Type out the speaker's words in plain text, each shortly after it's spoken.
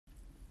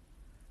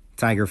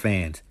Tiger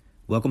fans,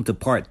 welcome to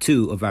part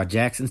 2 of our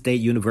Jackson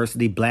State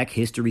University Black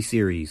History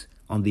series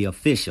on the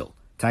official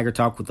Tiger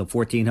Talk with the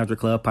 1400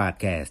 Club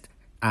podcast.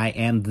 I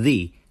am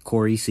the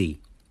Corey C.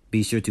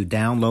 Be sure to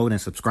download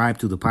and subscribe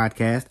to the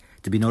podcast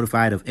to be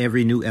notified of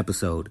every new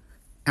episode.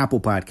 Apple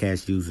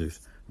Podcast users,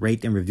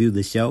 rate and review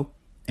the show,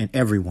 and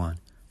everyone,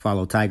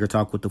 follow Tiger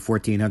Talk with the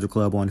 1400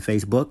 Club on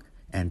Facebook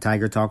and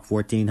Tiger Talk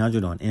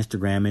 1400 on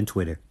Instagram and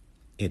Twitter.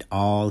 It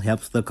all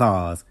helps the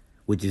cause,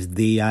 which is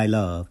the I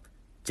love,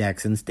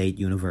 Jackson State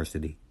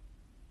University.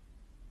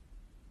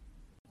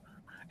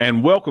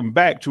 And welcome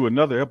back to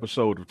another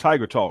episode of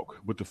Tiger Talk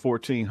with the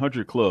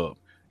 1400 Club.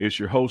 It's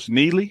your host,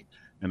 Neely.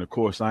 And of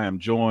course, I am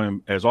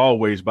joined, as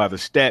always, by the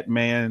stat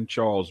man,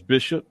 Charles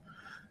Bishop.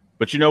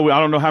 But, I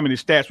don't know how many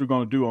stats we're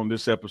going to do on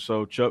this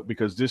episode, Chuck,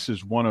 because this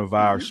is one of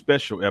our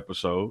special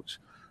episodes.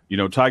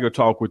 Tiger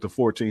Talk with the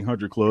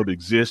 1400 Club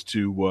exists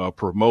to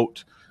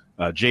promote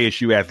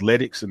JSU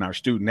athletics and our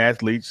student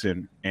athletes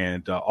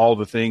and all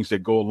the things that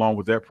go along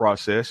with that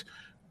process.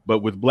 But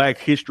with Black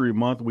History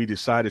Month, we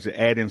decided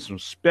to add in some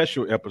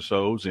special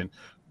episodes and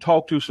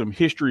talk to some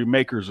history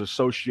makers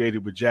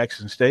associated with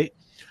Jackson State.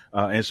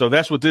 And so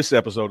that's what this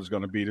episode is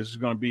going to be. This is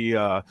going to be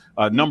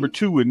number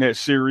 2 in that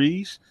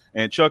series.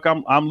 And Chuck,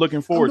 I'm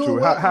looking forward to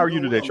it. How are you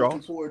today, Charles?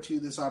 Looking forward to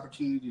this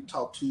opportunity to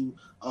talk to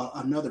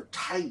another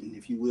titan,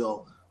 if you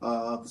will,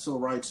 of the civil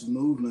rights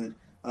movement,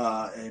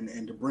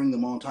 and to bring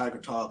them on Tiger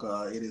Talk.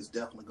 It is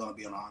definitely going to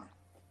be an honor.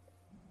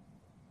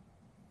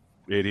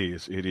 It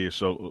is.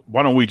 So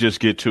why don't we just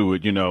get to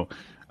it?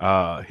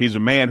 He's a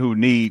man who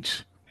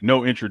needs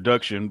no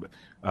introduction.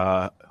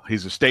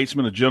 He's a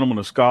statesman, a gentleman,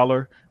 a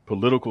scholar,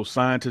 political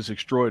scientist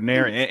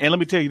extraordinaire. And let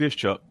me tell you this,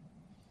 Chuck.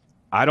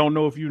 I don't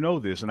know if you know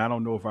this, and I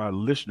don't know if our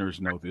listeners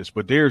know this,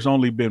 but there's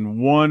only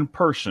been one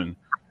person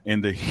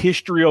in the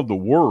history of the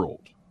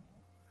world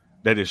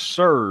that has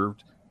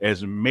served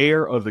as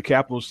mayor of the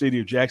capital city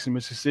of Jackson,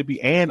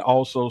 Mississippi, and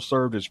also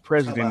served as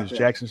president of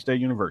Jackson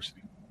State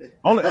University.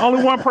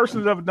 Only one person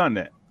has ever done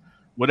that.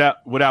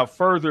 Without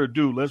further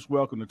ado, let's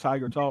welcome to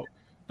Tiger Talk,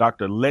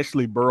 Dr.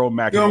 Leslie Burrow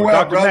McElroy. Doing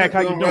well, Dr. brother. Mack, how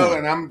you doing? Well,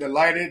 and I'm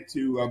delighted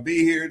to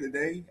be here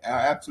today.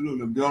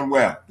 Absolutely, I'm doing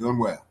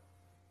well.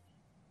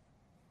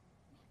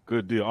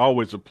 Good deal.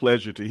 Always a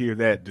pleasure to hear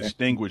that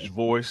distinguished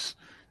voice,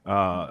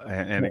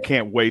 and I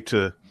can't wait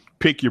to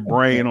pick your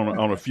brain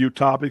on a few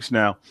topics.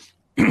 Now,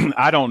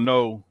 I don't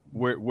know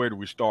where do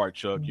we start,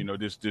 Chuck?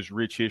 This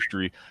rich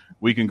history.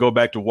 We can go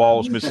back to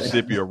Walls,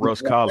 Mississippi, or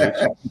Russ College.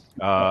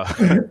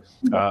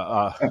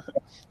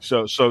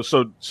 So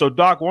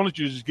Doc, why don't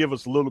you just give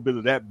us a little bit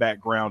of that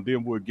background,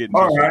 then we'll get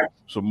into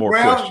some more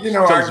questions.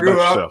 I grew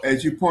up,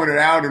 as you pointed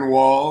out, in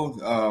Walls.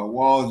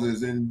 Walls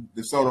is in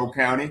DeSoto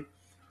County.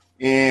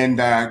 And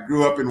I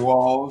grew up in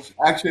Walls.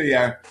 Actually,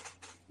 I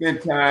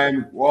spent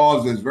time.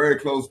 Walls is very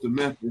close to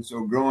Memphis.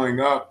 So growing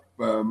up,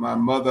 my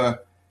mother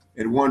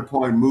at one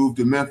point moved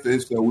to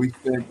Memphis. So we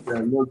spent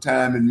no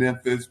time in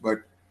Memphis. But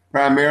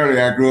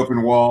primarily, I grew up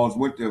in Walls.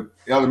 Went to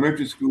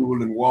elementary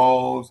school in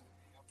Walls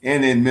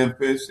and in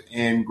Memphis,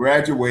 and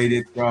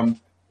graduated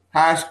from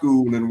high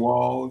school in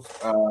Walls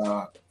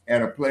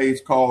at a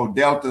place called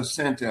Delta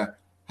Center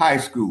High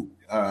School.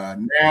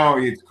 Now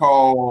it's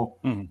called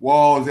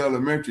Walls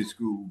Elementary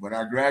School, but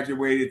I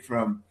graduated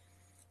from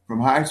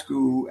high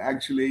school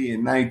actually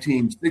in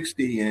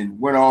 1960 and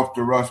went off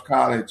to Rush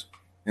College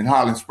in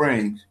Holly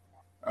Springs,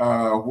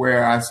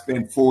 where I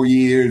spent 4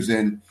 years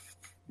and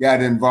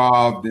got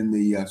involved in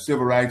the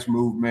civil rights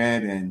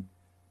movement and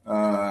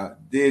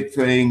did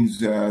things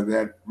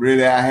that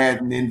really I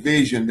hadn't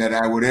envisioned that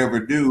I would ever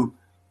do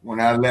when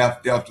I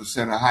left Delta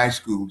Center High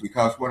School.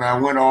 Because when I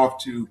went off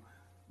to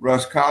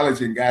Rush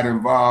College and got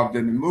involved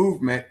in the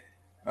movement,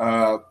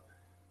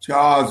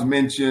 Charles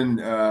mentioned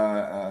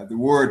the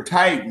word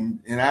Titan,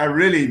 and I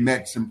really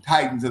met some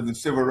Titans of the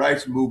civil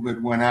rights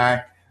movement when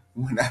I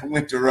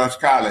went to Rush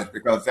College,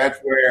 because that's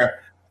where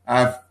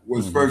I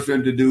was first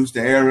introduced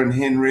to Aaron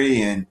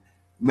Henry and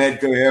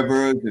Medgar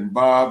Evers and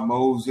Bob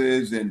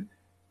Moses and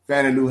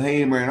Fannie Lou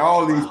Hamer and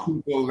all these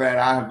people that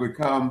I have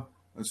become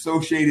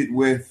associated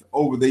with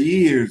over the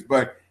years.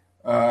 But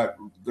the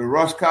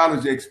Rush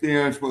College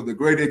experience was a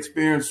great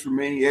experience for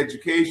me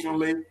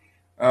educationally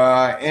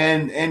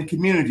and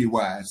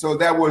community-wise. So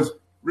that was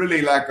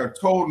really like a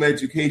total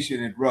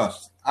education at Rush.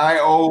 I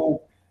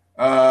owe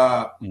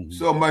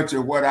so much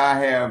of what I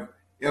have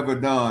ever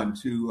done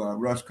to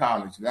Rush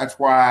College. That's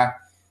why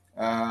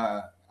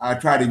I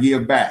try to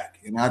give back.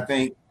 And I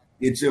think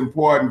it's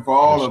important for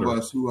all of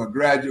us who are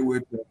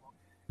graduates of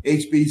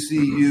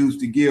HBCUs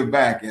to give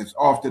back as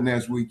often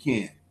as we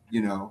can.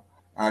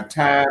 Our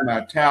time,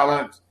 our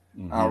talents,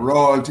 our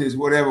royalties,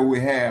 whatever we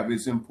have,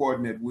 it's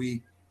important that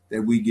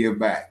we give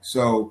back.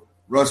 So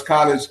Rush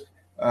College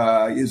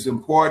is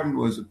important,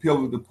 was a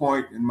pivotal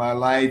point in my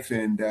life,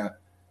 and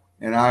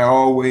I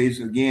always,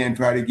 again,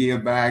 try to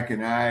give back,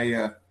 and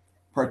I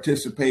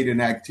participate in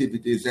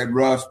activities at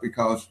Rush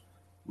because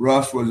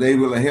Rush was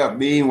able to help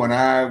me when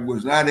I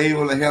was not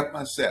able to help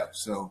myself.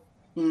 So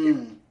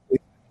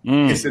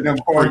It's an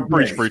important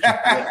Preach, place.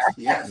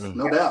 Yes,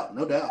 no doubt.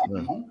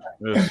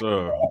 Yes,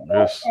 sir.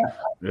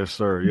 Yes,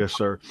 sir. Yes,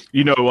 sir.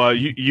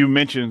 You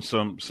mentioned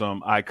some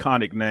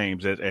iconic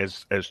names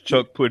as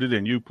Chuck put it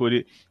and you put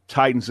it,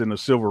 titans in the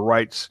civil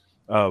rights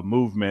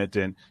movement,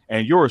 and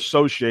your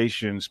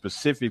association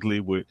specifically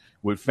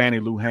with Fannie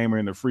Lou Hamer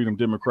and the Freedom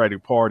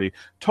Democratic Party.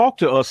 Talk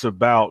to us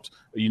about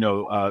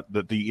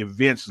the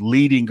events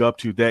leading up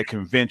to that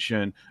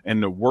convention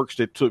and the works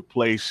that took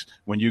place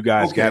when you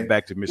guys got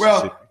back to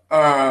Mississippi.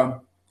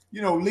 Well,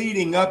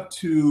 leading up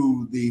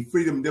to the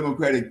Freedom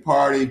Democratic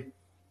Party,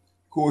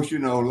 of course,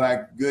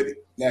 like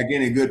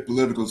any good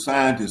political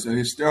scientist or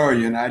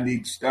historian, I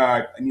need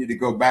to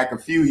go back a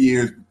few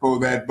years before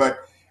that. But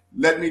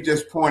let me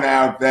just point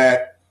out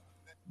that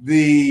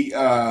the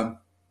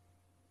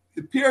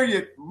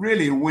period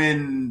really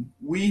when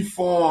we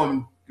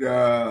formed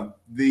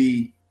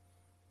the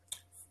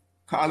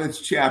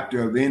college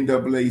chapter of the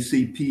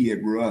NAACP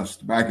at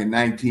Rust back in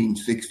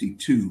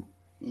 1962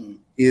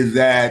 is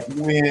that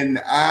when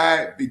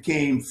I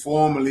became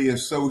formally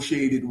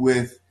associated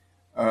with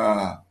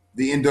the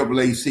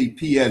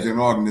NAACP as an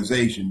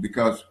organization,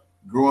 because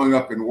growing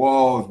up in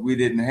Walls, we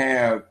didn't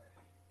have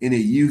any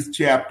youth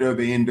chapter of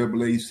the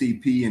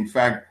NAACP. In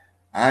fact,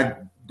 I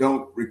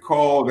don't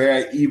recall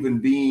there even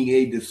being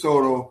a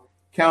DeSoto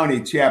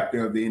County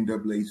chapter of the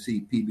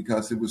NAACP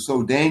because it was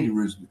so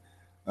dangerous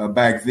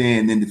back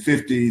then in the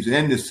 50s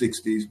and the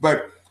 60s.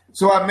 But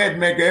so I met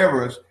Medgar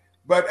Evers,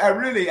 but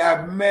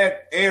I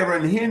met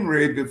Aaron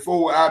Henry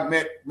before I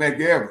met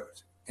Medgar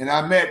Evers. And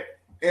I met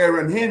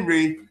Aaron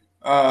Henry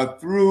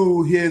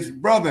through his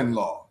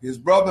brother-in-law. His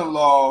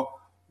brother-in-law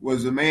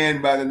was a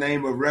man by the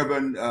name of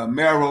Reverend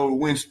Merrill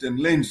Winston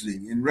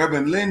Lindsay. And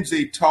Reverend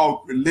Lindsay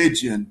taught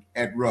religion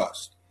at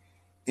Rust.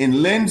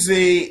 And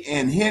Lindsay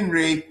and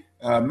Henry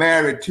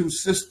married two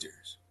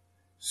sisters.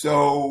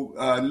 So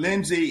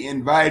Lindsay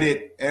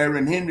invited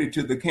Aaron Henry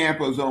to the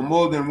campus on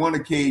more than one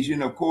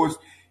occasion. Of course,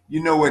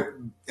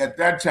 at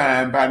that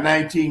time, by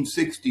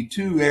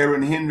 1962,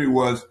 Aaron Henry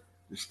was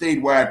the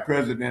statewide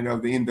president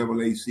of the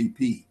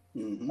NAACP.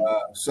 Mm-hmm.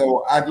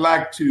 So I'd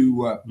like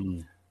to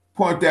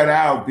point that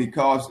out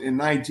because in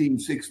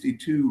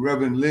 1962,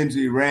 Reverend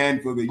Lindsay ran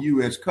for the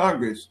U.S.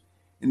 Congress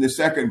in the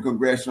 2nd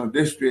Congressional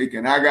District,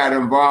 and I got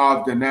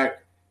involved in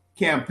that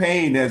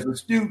campaign as a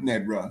student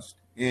at Rust.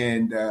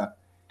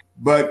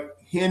 But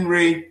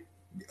Henry,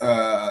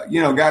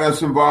 got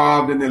us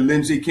involved in the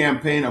Lindsay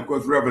campaign. Of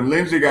course, Reverend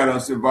Lindsay got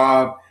us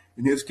involved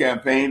in his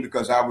campaign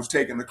because I was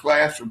taking a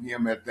class from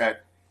him at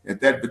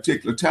that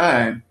particular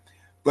time.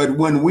 But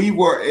when we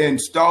were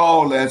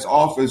installed as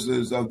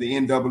officers of the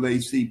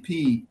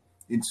NAACP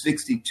in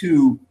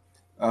 62,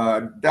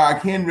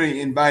 Doc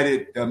Henry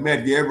invited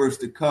Medgar Evers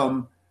to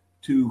come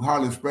to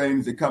Holly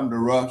Springs, to come to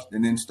Rust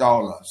and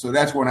install us. So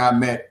that's when I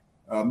met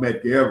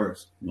Medgar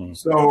Evers. Mm-hmm.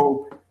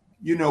 So,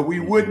 we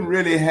wouldn't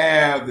really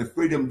have the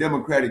Freedom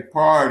Democratic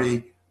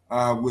Party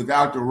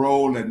without the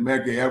role that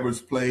Medgar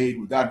Evers played,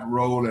 without the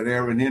role that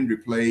Aaron Henry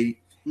played.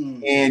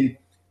 Mm-hmm. And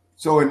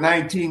so in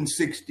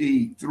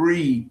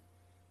 1963,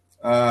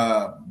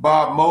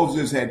 Bob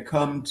Moses had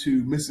come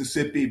to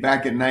Mississippi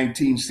back in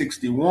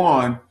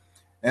 1961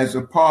 as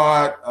a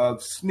part of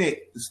SNCC,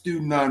 the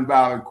Student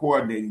Nonviolent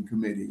Coordinating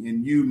Committee.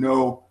 And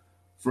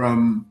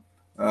from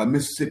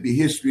Mississippi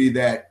history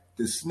that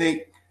the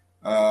SNCC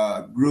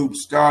group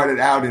started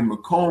out in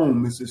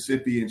Macomb,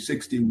 Mississippi in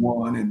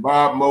 61, and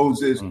Bob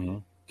Moses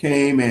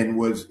came and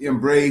was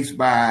embraced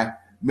by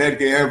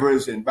Medgar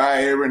Evers and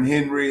by Aaron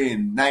Henry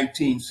in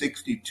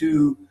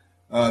 1962.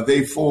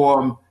 They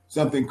formed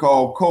something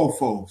called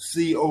COFO,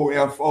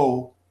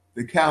 C-O-F-O,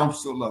 the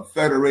Council of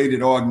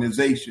Federated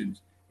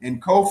Organizations.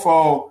 And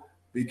COFO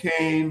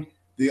became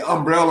the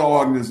umbrella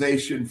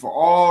organization for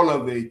all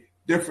of the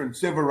different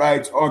civil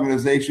rights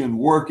organizations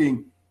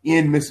working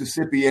in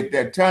Mississippi at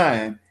that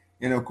time.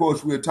 And of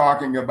course, we're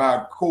talking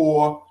about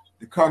CORE,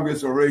 the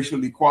Congress of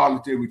Racial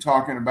Equality. We're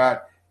talking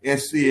about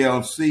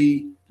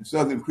SCLC, the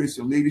Southern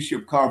Christian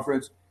Leadership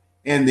Conference,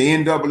 and the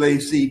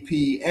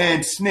NAACP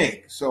and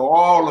SNCC. So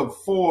all of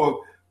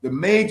four, the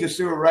major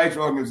civil rights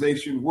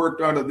organizations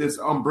worked under this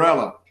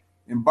umbrella.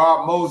 And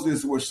Bob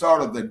Moses was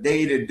sort of the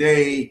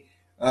day-to-day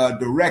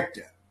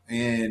director.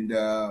 And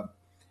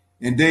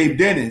Dave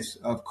Dennis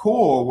of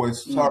CORE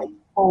was sort of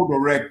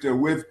co-director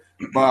with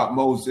Bob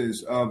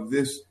Moses of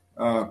this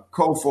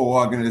COFO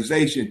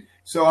organization.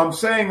 So I'm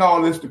saying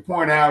all this to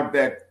point out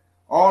that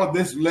all of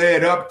this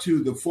led up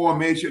to the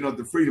formation of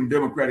the Freedom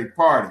Democratic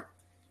Party.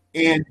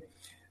 And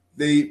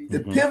the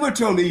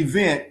pivotal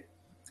event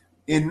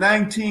in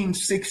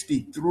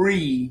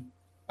 1963,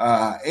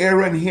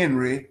 Aaron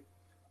Henry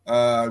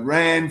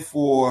ran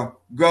for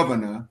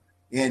governor,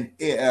 and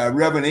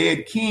Reverend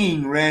Ed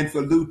King ran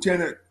for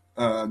lieutenant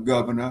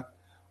governor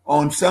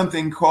on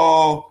something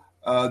called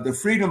the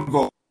Freedom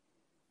Vote.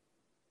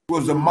 It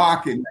was a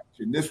mock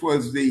election. This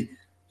was the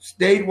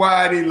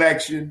statewide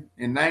election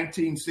in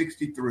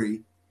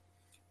 1963,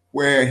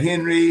 where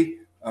Henry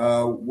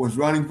was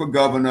running for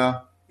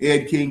governor,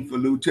 Ed King for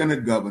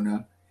lieutenant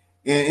governor.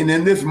 And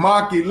in this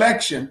mock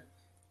election,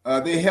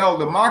 they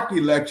held a mock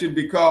election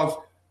because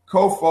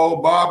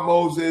Kofo, Bob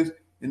Moses,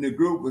 and the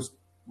group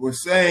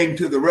was saying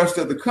to the rest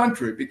of the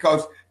country,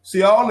 because,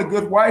 see, all the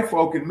good white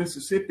folk in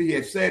Mississippi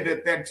had said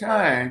at that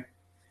time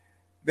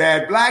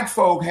that black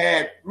folk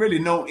had really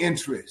no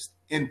interest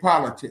in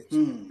politics.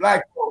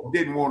 Black folk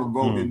didn't want to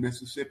vote in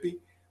Mississippi.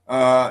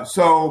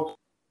 So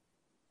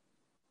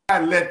I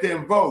let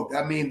them vote.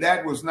 I mean,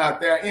 that was not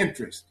their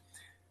interest.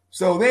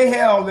 So they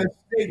held this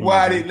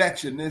statewide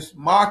election, this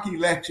mock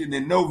election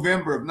in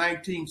November of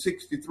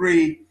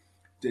 1963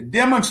 to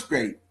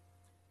demonstrate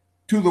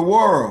to the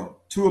world,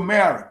 to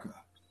America,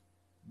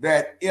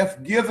 that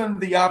if given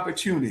the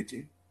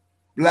opportunity,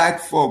 black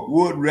folk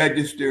would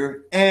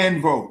register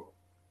and vote.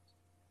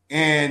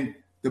 And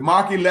the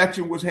mock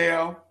election was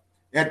held.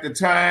 At the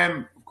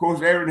time, of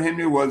course, Aaron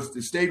Henry was the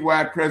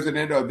statewide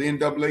president of the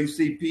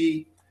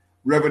NAACP.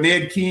 Reverend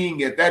Ed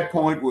King, at that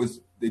point, was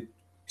the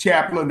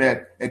chaplain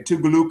at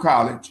Tougaloo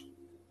College.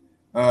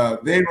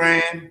 They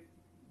ran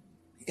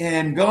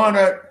and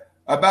garnered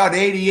about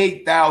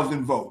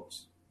 88,000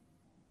 votes.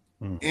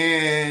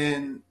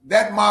 And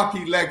that mock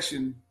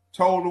election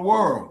told the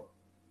world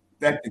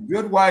that the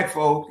good white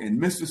folk in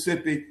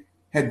Mississippi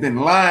had been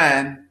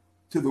lying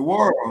to the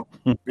world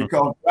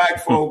because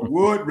black folk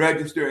would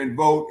register and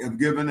vote if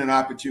given an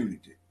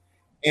opportunity.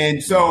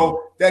 And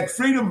so that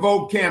Freedom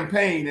Vote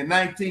campaign in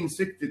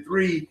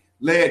 1963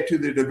 led to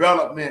the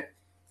development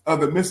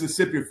of the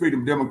Mississippi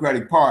Freedom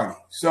Democratic Party.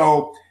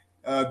 So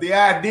the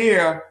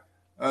idea,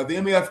 the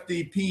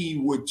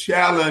MFDP would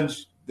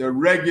challenge the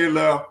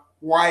regular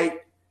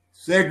white,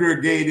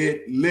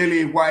 segregated,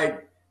 lily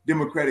white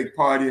Democratic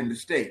Party in the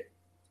state.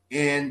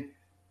 And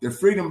the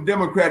Freedom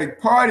Democratic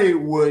Party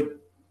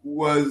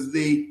was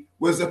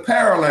a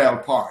parallel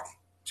party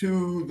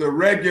to the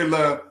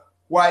regular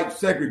white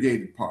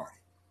segregated party.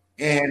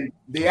 And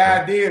the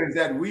idea is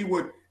that we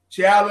would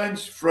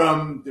challenge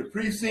from the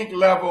precinct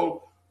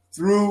level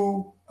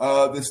through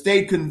the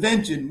state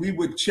convention, we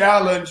would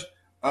challenge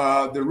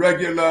the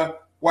regular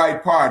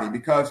white party,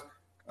 because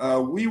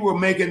we were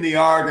making the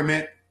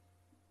argument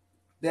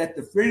that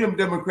the Freedom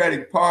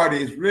Democratic Party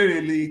is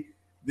really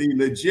the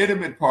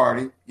legitimate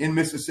party in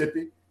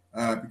Mississippi,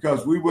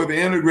 because we were the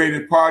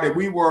integrated party.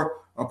 We were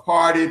a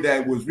party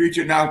that was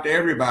reaching out to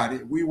everybody.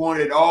 We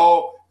wanted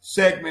all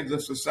segments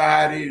of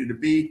society to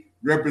be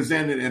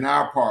represented in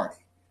our party.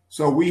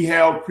 So we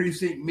held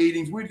precinct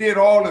meetings. We did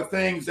all the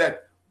things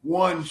that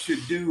one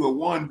should do or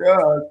one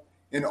does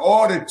in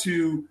order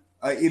to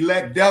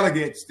elect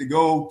delegates to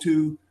go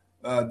to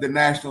the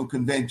national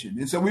convention.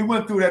 And so we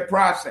went through that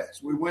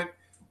process. We went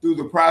through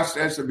the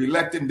process of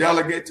electing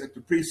delegates at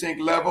the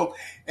precinct level.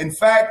 In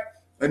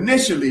fact,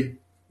 initially,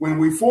 when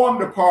we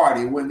formed the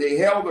party, when they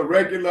held a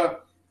regular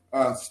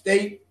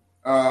state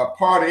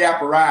party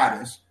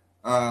apparatus,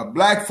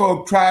 black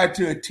folk tried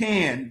to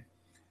attend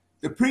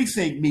the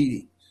precinct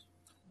meetings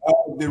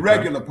of the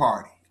regular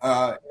party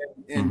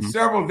in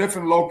several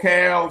different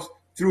locales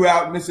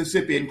throughout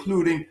Mississippi,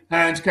 including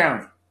Hinds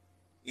County.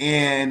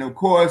 And of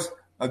course,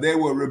 they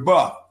were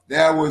rebuffed.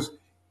 There was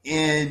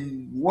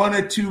in one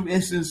or two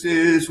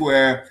instances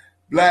where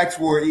blacks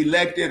were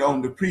elected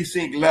on the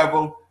precinct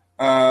level,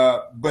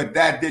 but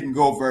that didn't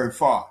go very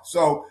far.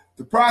 So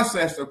the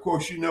process, of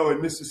course,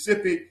 in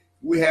Mississippi,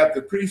 we have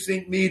the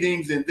precinct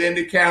meetings and then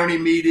the county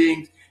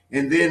meetings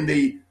and then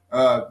the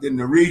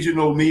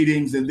regional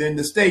meetings and then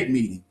the state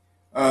meeting.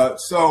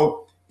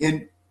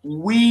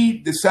 We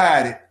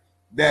decided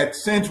that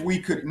since we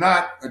could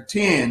not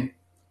attend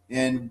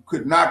and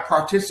could not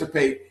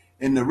participate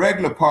in the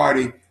regular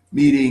party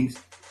meetings,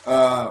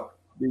 the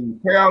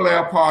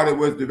parallel party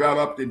was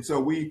developed. And so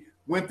we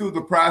went through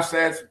the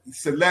process,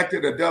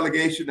 selected a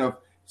delegation of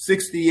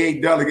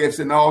 68 delegates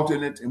and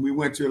alternates, and we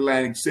went to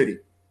Atlantic City.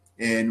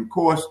 And of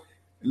course,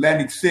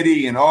 Atlantic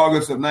City in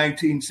August of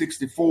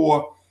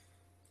 1964,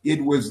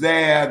 it was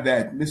there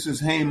that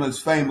Mrs. Hamer's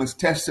famous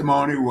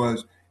testimony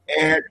was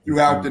aired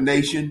throughout the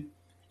nation.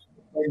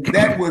 And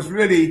that was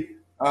really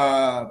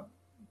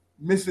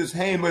Mrs.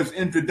 Hamer's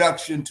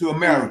introduction to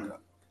America,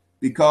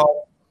 because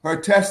her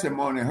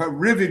testimony, her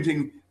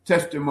riveting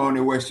testimony,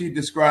 where she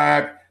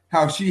described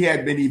how she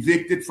had been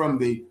evicted from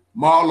the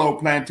Marlowe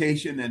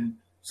plantation in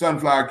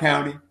Sunflower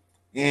County.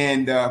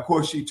 And of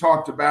course, she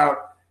talked about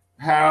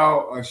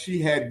how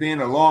she had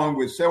been, along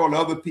with several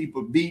other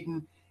people,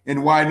 beaten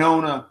in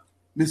Winona,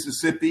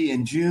 Mississippi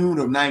in June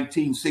of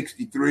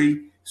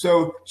 1963.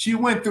 So she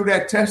went through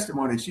that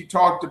testimony. She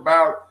talked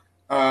about,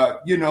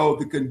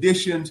 the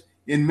conditions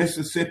in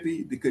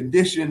Mississippi, the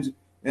conditions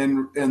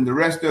in the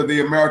rest of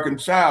the American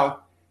South.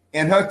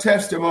 And her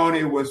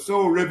testimony was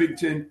so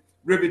riveting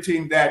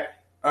that,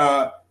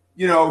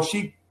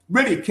 she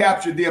really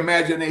captured the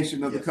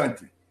imagination of the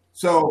country.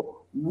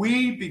 So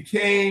we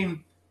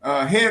became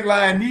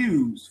headline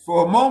news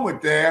for a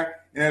moment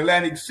there in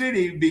Atlantic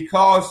City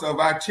because of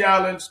our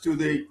challenge to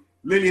the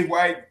lily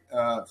white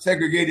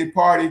segregated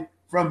party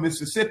from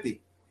Mississippi.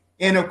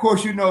 And of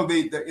course, in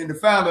the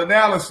final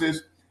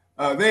analysis,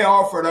 they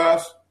offered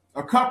us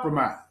a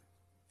compromise.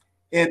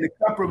 And the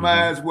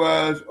compromise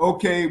was,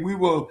 okay, we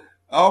will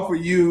offer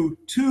you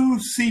 2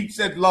 seats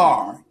at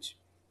large.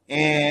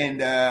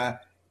 And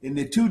in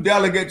the 2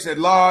 delegates at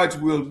large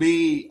will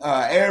be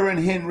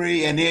Aaron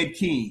Henry and Ed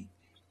King.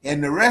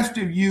 And the rest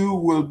of you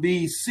will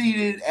be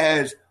seated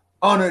as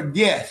honored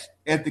guests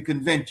at the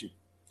convention.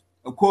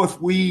 Of course,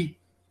 we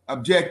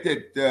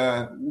rejected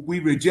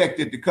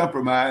the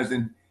compromise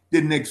and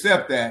didn't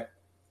accept that.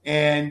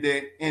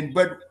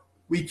 But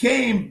we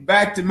came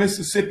back to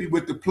Mississippi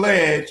with the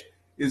pledge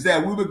is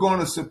that we were going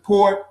to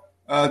support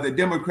the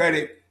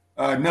Democratic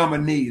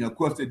nominee. And of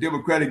course, the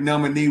Democratic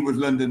nominee was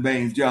Lyndon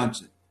Baines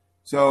Johnson.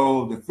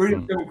 So the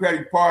Freedom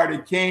Democratic Party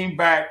came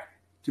back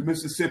to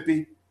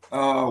Mississippi,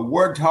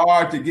 worked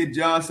hard to get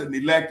Johnson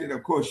elected.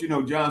 Of course,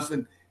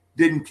 Johnson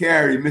didn't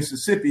carry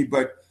Mississippi,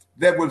 but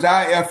that was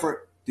our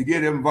effort to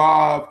get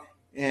involved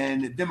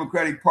in the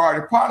Democratic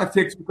Party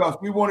politics because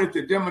we wanted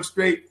to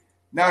demonstrate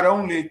not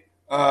only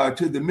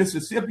to the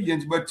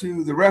Mississippians, but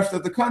to the rest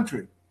of the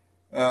country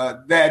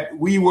that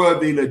we were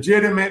the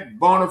legitimate,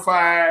 bona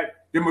fide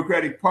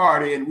Democratic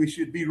Party and we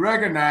should be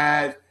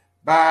recognized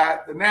by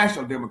the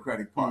National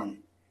Democratic Party.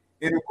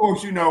 And of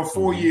course,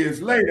 4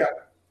 years later,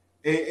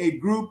 a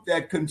group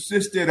that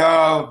consisted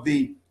of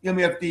the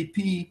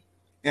MFDP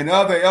and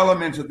other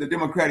elements of the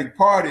Democratic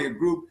Party, a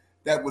group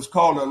that was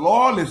called the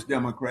Loyalist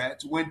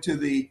Democrats, went to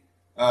the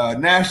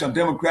National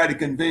Democratic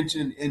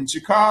Convention in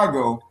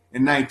Chicago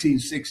in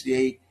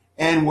 1968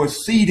 and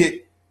was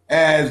seated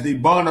as the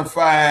bona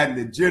fide,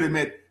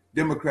 legitimate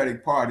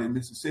Democratic Party in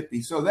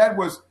Mississippi. So that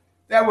was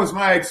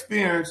my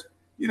experience,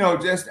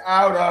 just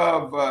out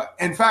of,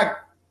 in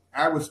fact,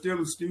 I was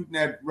still a student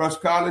at Rush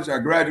College. I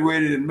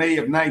graduated in May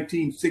of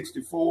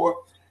 1964.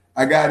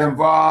 I got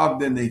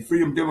involved in the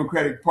Freedom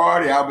Democratic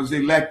Party. I was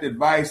elected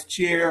vice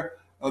chair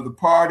of the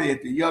party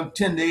at the young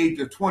tender age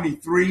of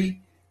 23,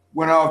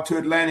 went off to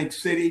Atlantic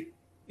City.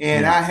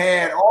 And I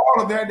had all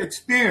of that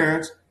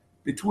experience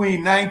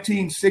between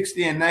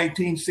 1960 and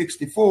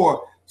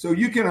 1964. So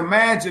you can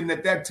imagine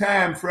that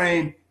time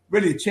frame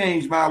really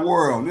changed my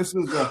world. This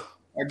was a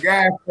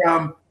guy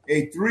from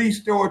a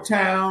 3-store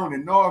town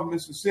in North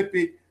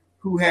Mississippi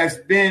who has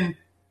been,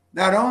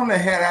 not only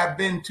had I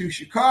been to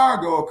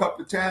Chicago a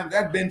couple of times,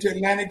 I'd been to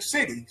Atlantic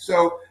City.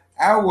 So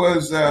I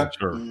was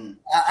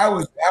I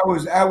was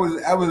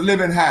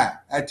living high.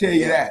 I tell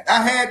you that.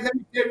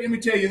 Let me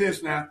tell you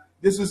this now.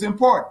 This is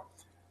important.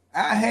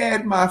 I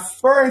had my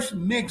first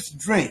mixed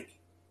drink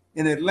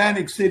in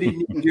Atlantic City,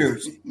 New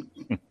Jersey.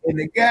 And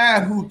the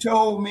guy who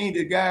told me,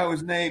 the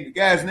guy's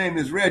name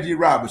is Reggie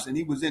Robertson.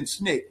 He was in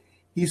SNCC.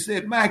 He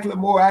said, Mike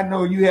Lamore, I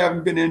know you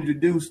haven't been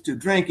introduced to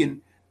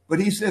drinking, but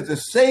he said the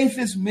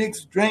safest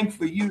mixed drink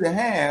for you to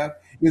have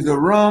is a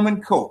rum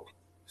and Coke.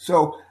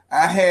 So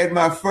I had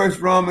my first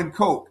rum and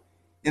Coke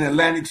in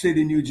Atlantic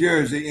City, New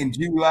Jersey in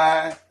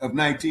July of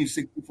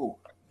 1964.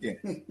 Yeah.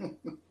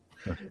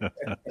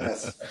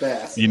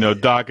 That's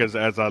Doc, as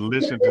I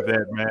listen to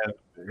that, man,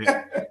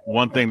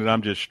 one thing that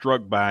I'm just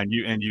struck by,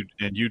 and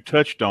you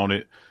touched on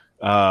it,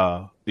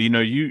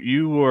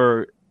 you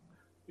were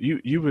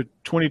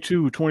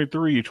 22,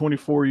 23,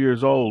 24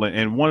 years old.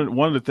 And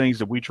one of the things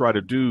that we try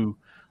to do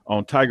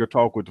on Tiger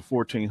Talk with the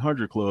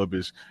 1400 Club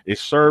is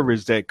serve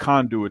as that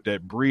conduit,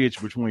 that bridge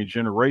between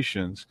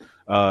generations,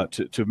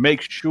 to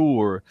make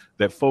sure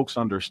that folks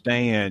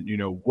understand,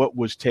 what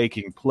was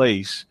taking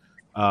place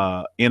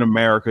in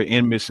America,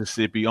 in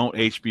Mississippi, on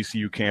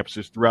HBCU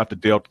campuses throughout the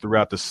Delta,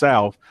 throughout the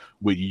South,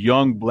 with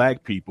young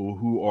Black people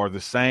who are the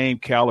same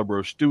caliber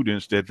of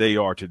students that they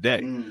are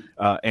today.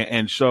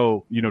 And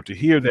so, to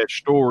hear that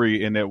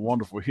story and that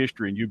wonderful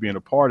history and you being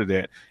a part of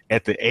that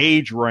at the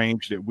age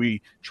range that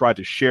we try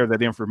to share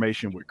that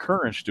information with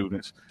current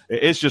students,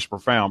 it's just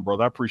profound,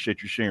 brother. I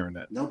appreciate you sharing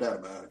that. No doubt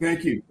about it.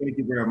 Thank you. Thank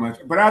you very much.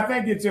 But I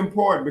think it's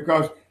important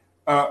because,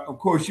 of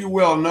course, you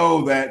well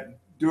know that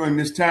during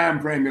this time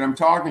frame that I'm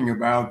talking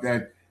about,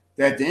 that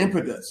the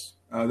impetus,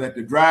 that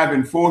the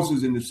driving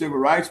forces in the civil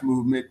rights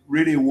movement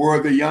really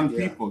were the young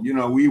people.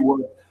 We were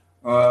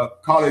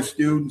college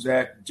students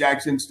at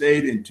Jackson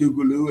State and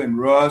Tougaloo and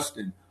Rust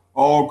and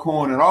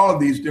Alcorn and all of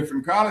these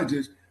different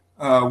colleges.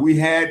 We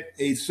had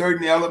a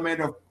certain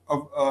element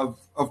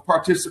of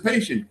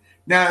participation.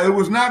 Now, it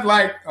was not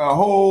like a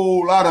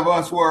whole lot of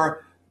us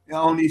were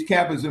on these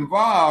campuses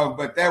involved,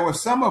 but there were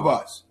some of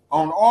us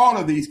on all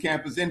of these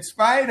campuses, in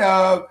spite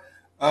of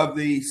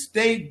the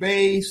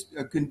state-based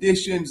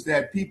conditions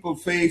that people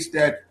faced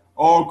at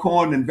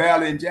Alcorn and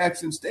Valley and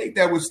Jackson State.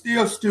 There were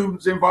still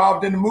students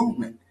involved in the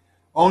movement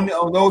on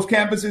those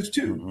campuses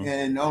too.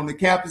 And on the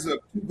campus of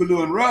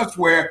Tougaloo and Rust,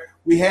 where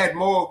we had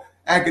more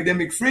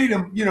academic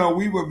freedom,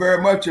 we were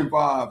very much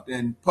involved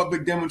in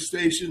public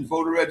demonstrations,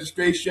 voter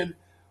registration,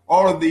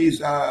 all of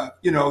these,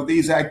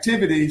 these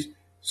activities.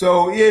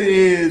 So it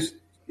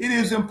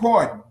is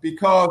important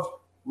because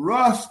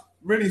Rust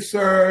really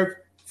served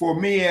for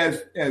me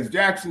as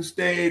Jackson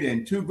State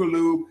and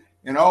Tougaloo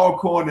and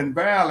Alcorn and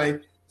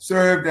Valley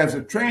served as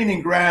a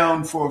training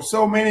ground for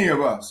so many of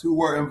us who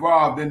were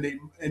involved in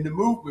the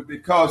movement,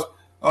 because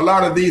a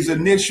lot of these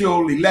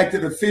initial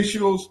elected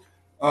officials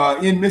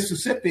in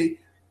Mississippi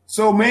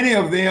so many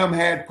of them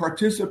had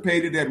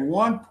participated at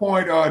one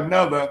point or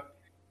another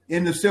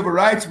in the civil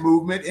rights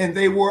movement, and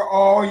they were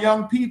all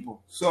young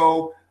people.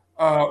 So,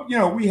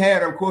 we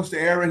had, of course, the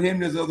Aaron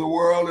Henrys of the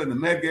world and the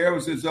Medgar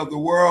Everses of the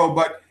world,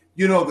 but,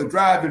 the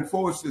driving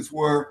forces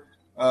were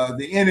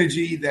the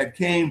energy that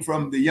came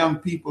from the young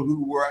people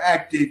who were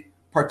active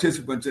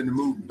participants in the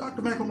movement.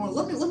 Dr. McLemore,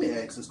 let me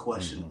ask this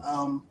question.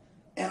 And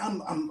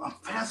I'm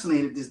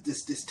fascinated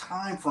this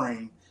time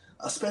frame,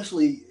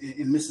 especially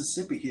in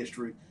Mississippi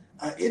history.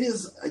 It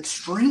is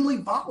extremely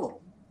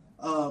volatile.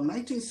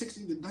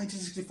 1960 to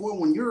 1964,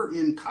 when you're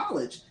in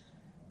college,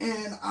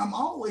 and I'm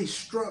always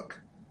struck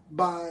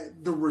by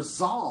the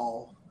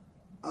resolve,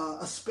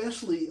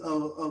 especially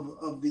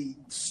of the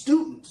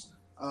students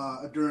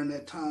during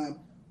that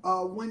time,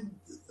 when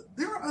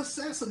there are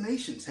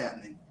assassinations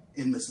happening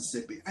in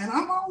Mississippi. And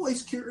I'm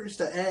always curious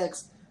to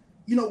ask,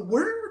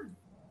 where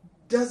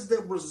does the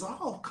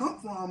resolve come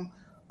from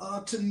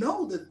to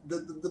know that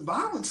the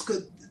violence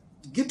could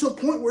get to a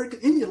point where it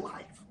could end your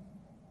life?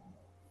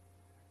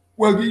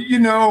 Well,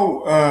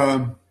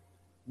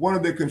 one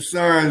of the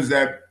concerns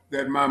that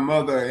my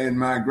mother and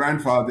my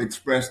grandfather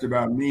expressed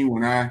about me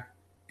when I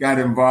got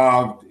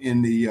involved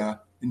in the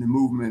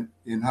movement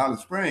in Holly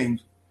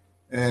Springs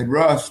at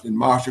Rust in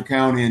Marshall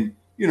County and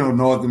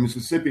northern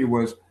Mississippi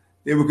was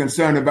they were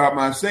concerned about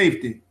my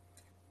safety.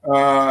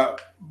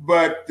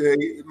 But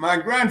my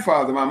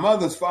grandfather, my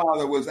mother's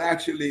father, was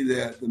actually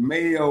the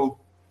male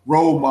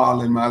role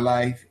model in my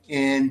life,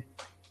 and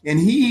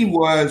he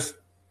was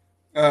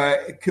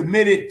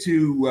committed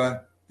to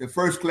the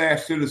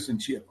first-class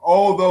citizenship.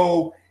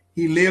 Although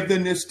he lived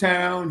in this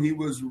town, he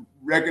was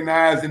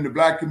recognized in the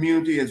Black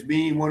community as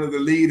being one of the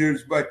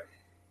leaders, but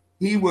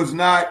he was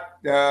not,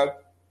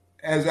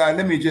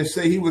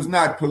 he was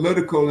not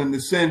political in the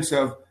sense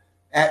of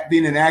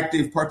being an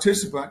active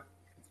participant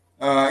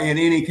in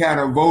any kind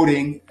of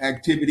voting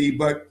activity.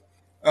 But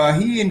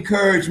he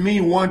encouraged me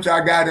once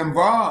I got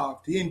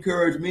involved. He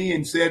encouraged me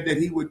and said that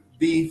he would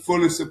be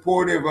fully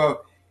supportive of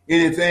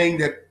anything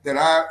that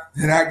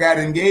I got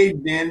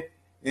engaged in,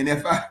 and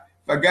if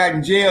I got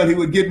in jail, he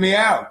would get me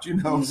out.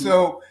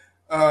 So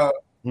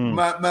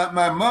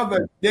my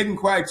mother didn't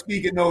quite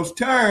speak in those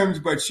terms,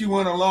 but she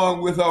went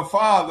along with her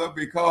father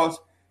because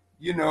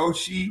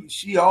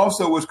she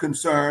also was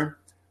concerned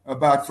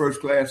about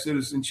first-class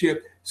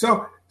citizenship.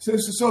 So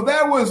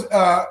that was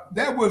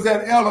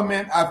that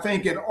element, I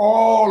think, in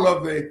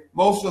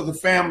most of the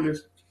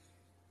families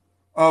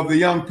of the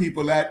young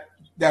people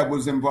that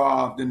was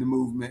involved in the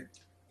movement.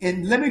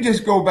 And let me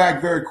just go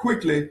back very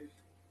quickly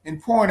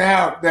and point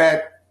out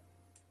that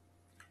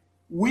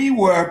we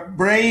were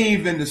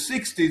brave in the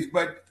 60s,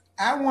 but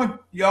I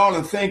want y'all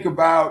to think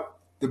about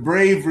the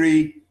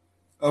bravery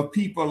of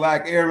people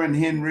like Aaron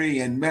Henry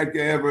and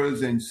Medgar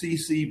Evers and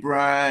C.C.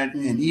 Bryant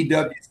and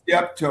E.W.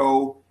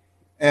 Steptoe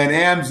and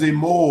Amzie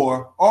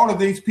Moore, all of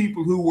these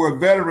people who were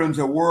veterans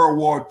of World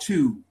War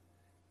II.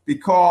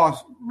 Because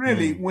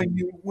really,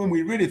 when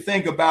we really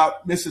think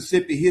about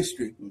Mississippi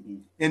history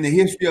and the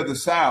history of the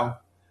South,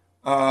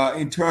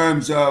 in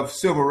terms of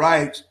civil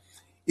rights,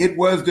 it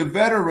was the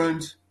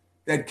veterans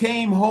that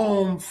came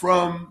home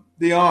from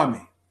the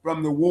Army,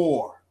 from the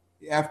war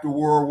after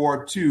World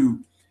War II.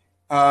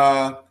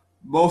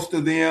 Most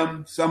of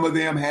them, some of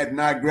them had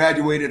not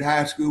graduated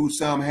high school.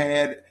 Some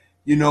had,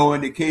 in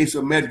the case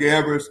of Medgar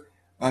Evers,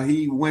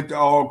 he went to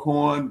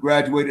Alcorn,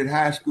 graduated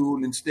high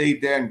school and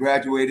stayed there and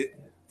graduated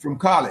from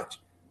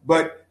college.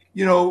 But,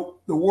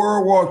 the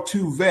World War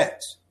II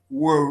vets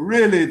were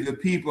really the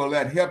people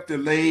that helped to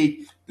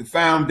lay the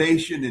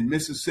foundation in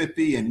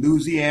Mississippi and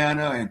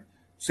Louisiana and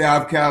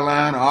South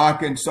Carolina,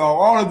 Arkansas,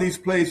 all of these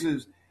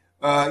places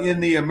in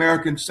the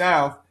American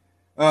South.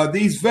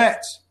 These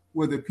vets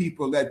were the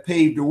people that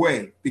paved the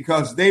way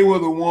because they were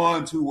the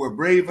ones who were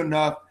brave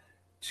enough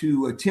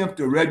to attempt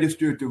to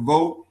register to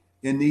vote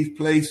in these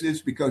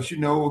places because,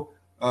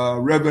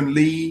 Reverend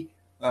Lee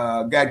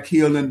got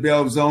killed in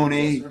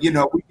Belzoni.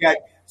 We got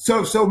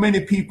so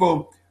many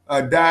people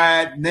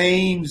died,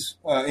 names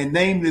and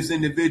nameless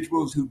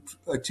individuals who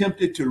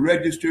attempted to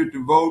register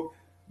to vote,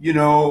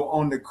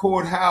 on the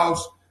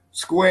courthouse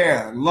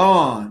square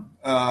lawn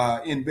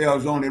in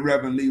Belzoni.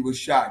 Reverend Lee was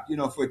shot,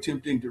 for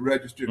attempting to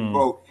register to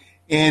vote.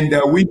 And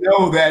we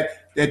know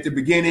that at the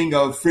beginning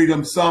of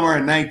Freedom Summer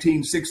in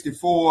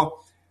 1964,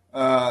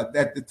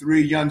 that the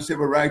 3 young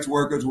civil rights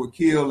workers were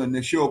killed in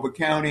Neshoba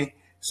County.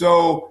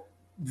 So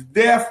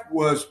death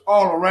was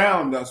all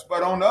around us.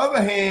 But on the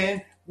other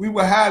hand, we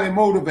were highly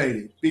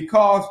motivated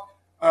because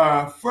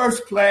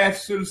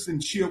first-class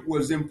citizenship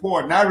was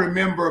important. I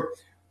remember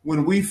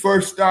when we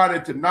first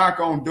started to knock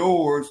on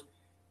doors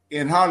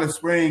in Holly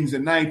Springs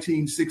in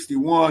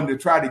 1961 to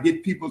try to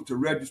get people to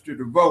register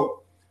to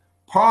vote.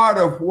 Part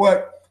of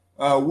what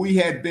we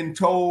had been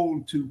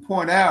told to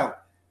point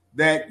out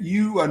that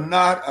you are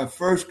not a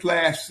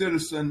first-class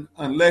citizen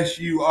unless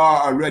you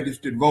are a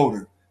registered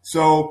voter.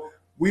 So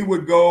we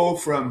would go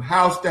from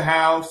house to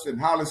house in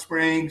Holly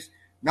Springs,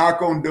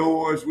 knock on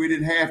doors. We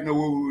didn't have know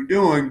what we were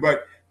doing,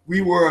 but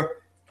we were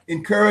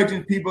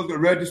encouraging people to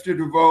register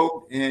to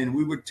vote, and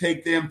we would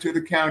take them to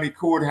the county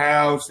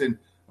courthouse. And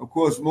of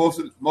course, most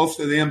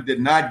of them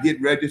did not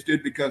get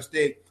registered because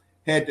they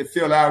had to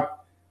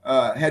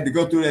had to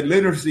go through that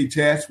literacy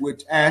test,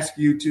 which asks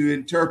you to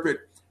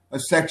interpret a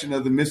section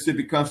of the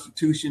Mississippi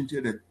Constitution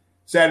to the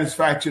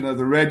satisfaction of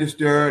the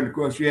register. And of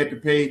course, you had to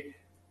pay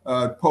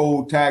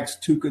poll tax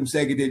 2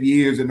 consecutive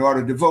years in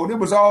order to vote. It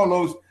was all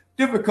those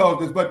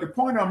difficulties. But the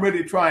point I'm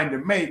really trying to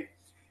make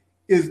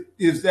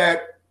is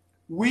that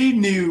we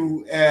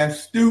knew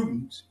as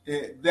students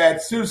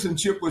that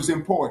citizenship was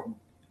important.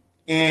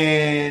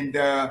 And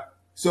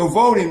so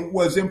voting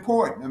was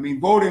important. I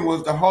mean, voting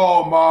was the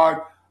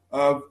hallmark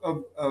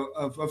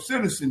of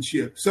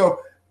citizenship. So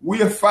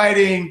we are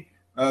fighting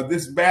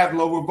this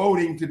battle over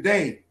voting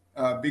today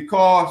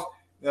because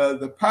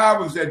the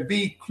powers that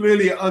be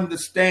clearly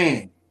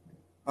understand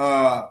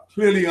the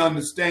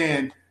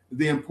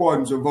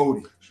importance of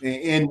voting.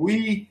 And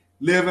we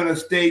live in a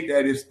state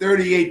that is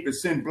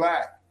 38%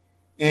 Black.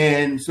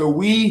 And so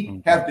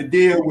we have to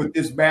deal with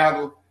this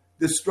battle,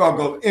 this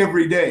struggle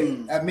every day.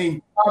 I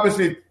mean,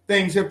 obviously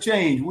things have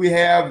changed. We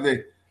have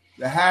the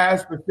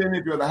highest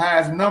percentage or the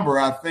highest number,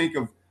 I think,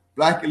 of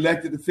Black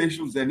elected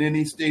officials in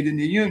any state in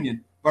the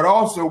union. But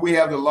also we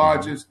have the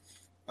largest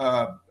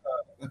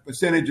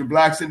percentage of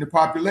Blacks in the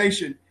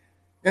population.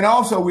 And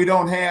also we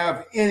don't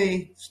have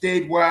any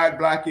statewide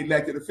Black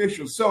elected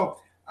officials. So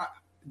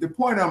the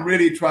point I'm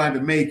really trying to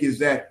make is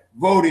that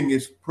voting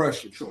is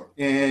precious. Sure.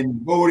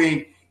 And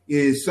voting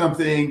is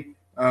something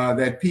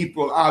that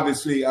people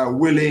obviously are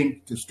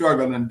willing to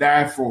struggle and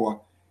die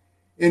for.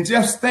 And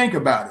just think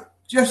about it.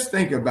 Just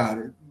think about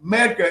it.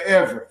 Medgar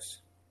Evers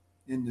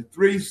and the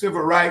 3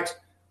 civil rights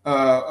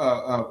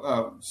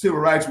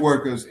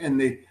workers, and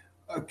they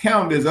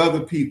count as other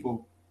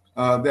people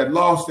that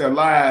lost their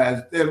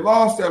lives. They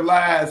lost their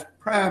lives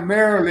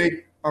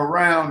primarily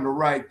around the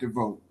right to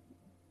vote.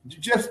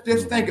 Just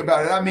think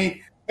about it. I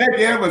mean, Medgar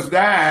Evers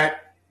died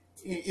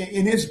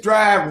in his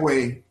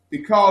driveway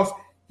because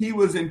he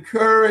was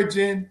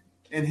encouraging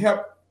and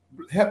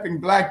helping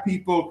Black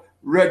people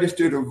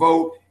register to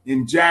vote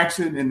in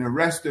Jackson and the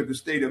rest of the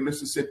state of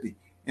Mississippi.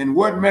 And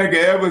what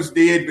Medgar Evers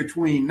did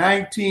between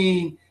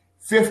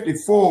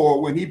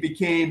 1954, when he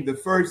became the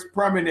first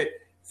permanent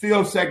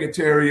field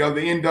secretary of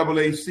the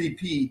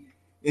NAACP,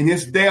 and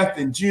his death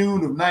in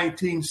June of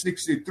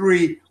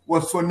 1963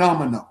 was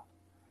phenomenal.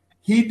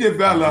 He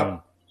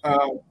developed,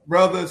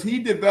 he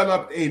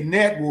developed a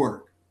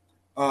network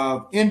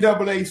of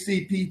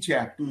NAACP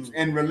chapters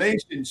and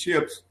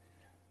relationships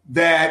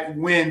that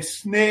when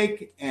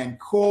SNCC and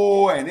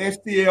CORE and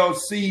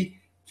SCLC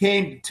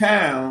came to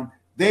town,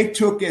 they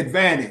took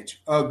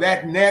advantage of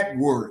that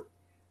network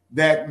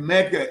that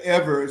Medgar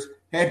Evers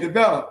had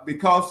developed,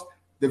 because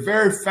the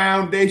very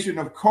foundation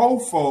of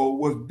COFO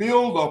was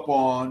built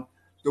upon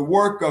the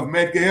work of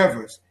Medgar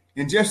Evers.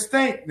 And just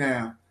think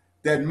now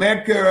that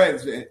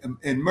Medgar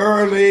and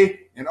Murley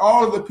and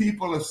all of the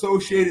people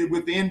associated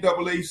with the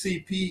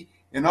NAACP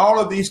and all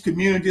of these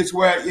communities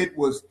where it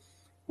was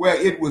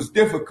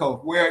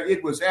difficult, where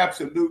it was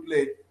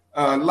absolutely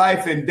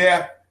life and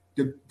death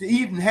to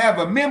even have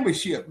a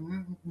membership,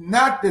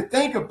 not to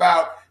think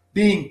about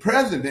being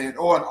president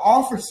or an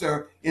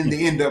officer in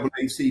the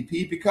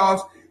NAACP,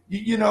 because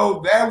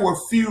there were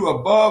few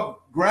above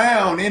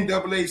ground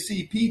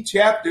NAACP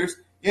chapters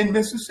in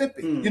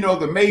Mississippi.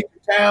 The major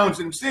towns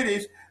and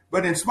cities,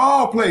 but in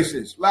small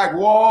places like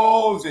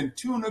Walls and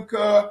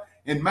Tunica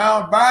and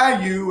Mount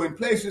Bayou and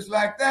places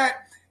like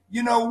that,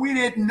 we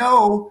didn't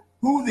know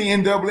who the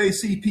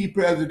NAACP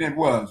president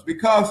was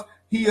because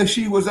he or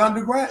she was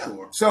underground.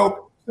 Sure.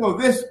 So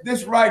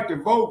this right to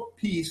vote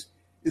piece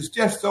is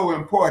just so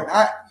important.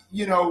 I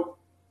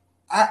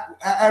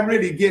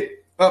really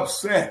get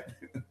upset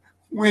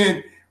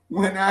when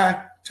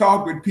I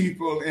talk with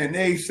people and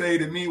they say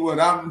to me,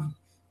 well, I'm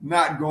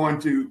not going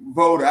to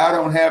vote. I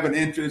don't have an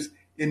interest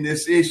in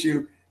this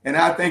issue. And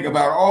I think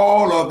about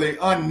all of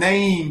the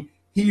unnamed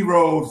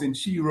heroes and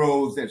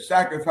sheroes that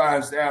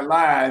sacrificed their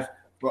lives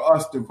for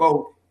us to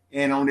vote.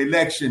 And on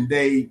election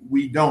day,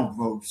 we don't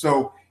vote.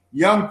 So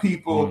young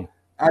people,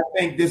 I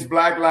think this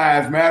Black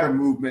Lives Matter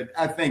movement,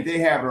 I think they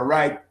have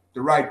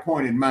the right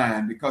point in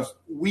mind, because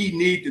we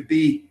need to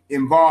be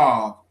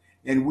involved,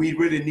 and we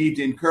really need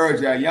to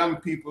encourage our young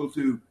people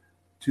to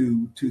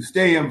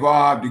stay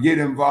involved, to get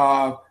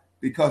involved,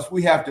 because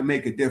we have to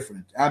make a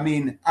difference. I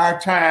mean, our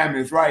time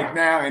is right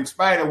now. In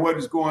spite of what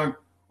is going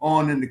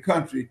on in the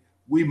country,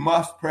 we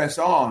must press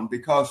on,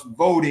 because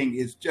voting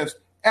is just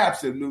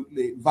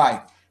absolutely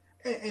vital.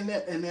 And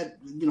that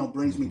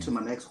brings me to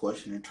my next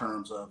question in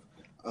terms of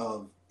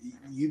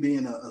you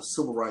being a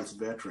civil rights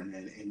veteran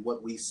and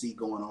what we see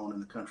going on in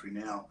the country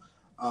now.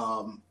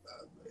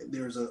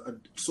 There's a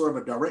sort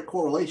of a direct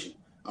correlation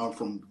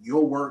from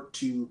your work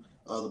to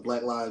the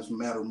Black Lives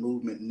Matter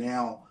movement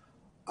now.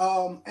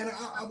 And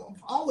I've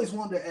always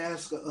wanted to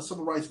ask a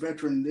civil rights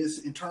veteran this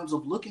in terms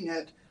of looking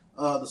at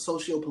the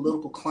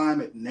socio-political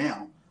climate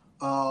now.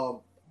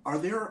 Are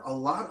there a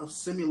lot of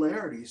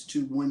similarities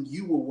to when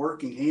you were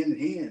working hand in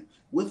hand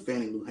with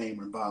Fannie Lou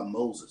Hamer and Bob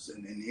Moses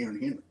and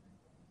Aaron Henry?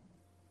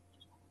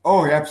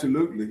 Oh,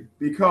 absolutely.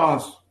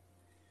 Because,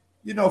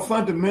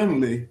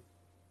 fundamentally,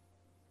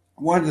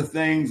 one of the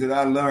things that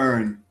I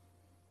learned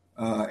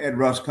at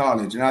Rush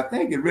College, and I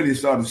think it really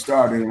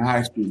started in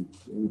high school.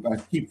 If I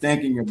keep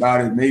thinking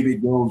about it, maybe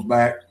it goes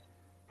back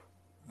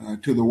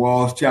to the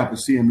Walls Chapel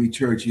CME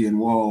Church here in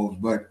Walls.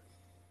 But,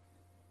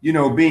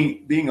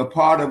 being a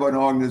part of an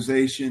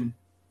organization,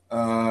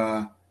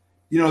 the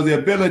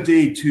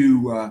ability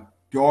to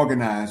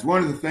organize.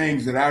 One of the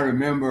things that I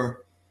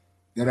remember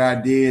that I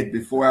did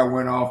before I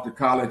went off to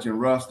college in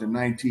Rust in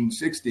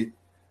 1960,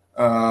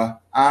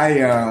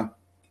 I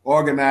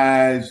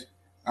organized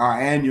our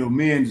annual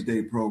Men's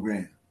Day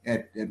program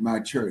at my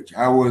church.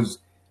 I was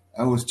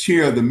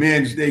chair of the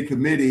Men's Day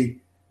committee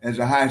as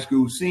a high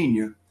school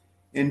senior.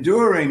 And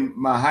during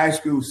my high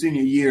school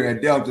senior year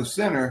at Delta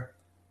Center,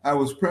 I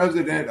was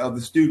president of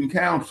the student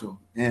council,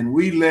 and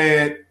we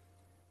led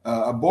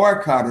a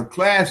boycott of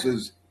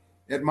classes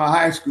at my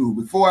high school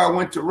before I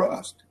went to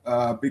Rust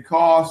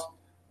because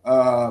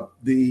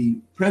the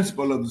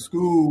principal of the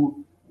school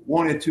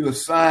wanted to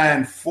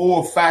assign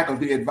 4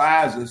 faculty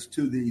advisors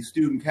to the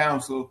student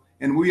council,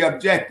 and we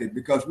objected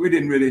because we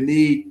didn't really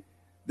need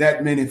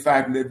that many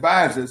faculty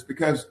advisors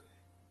because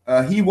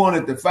he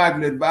wanted the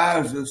faculty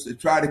advisors to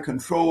try to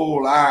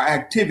control our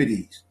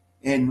activities,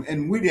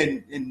 and we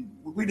didn't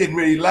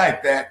really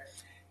like that.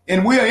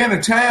 And we are in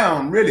a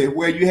town really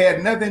where you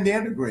had nothing to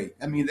integrate.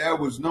 I mean, there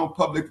was no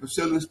public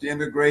facilities to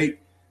integrate.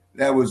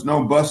 There was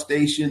no bus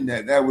station.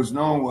 There was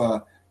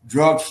no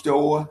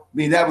drugstore. I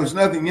mean, there was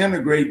nothing to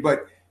integrate.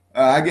 But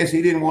I guess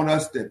he didn't want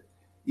us to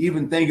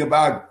even think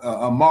about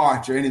a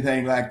march or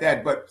anything like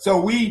that. But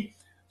so we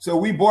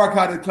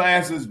boycotted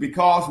classes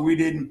because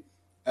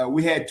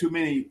we had too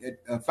many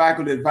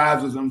faculty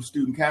advisors on the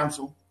student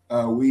council.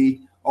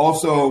 We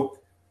also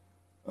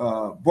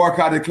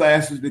boycotted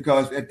classes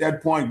because at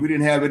that point we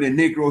didn't have any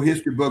Negro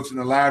history books in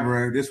the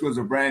library. This was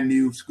a brand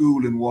new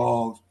school in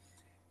Walls.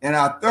 And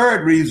our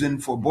third reason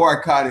for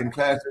boycotting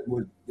classes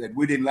was that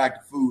we didn't like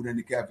the food in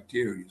the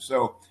cafeteria.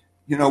 So,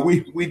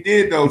 we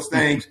did those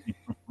things.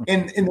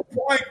 And the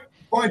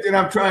point that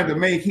I'm trying to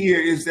make here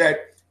is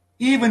that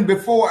even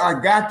before I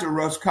got to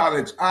Rush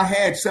College, I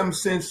had some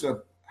sense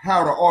of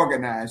how to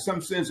organize,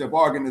 some sense of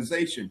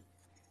organization.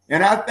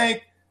 And I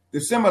think the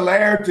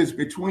similarities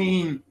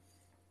between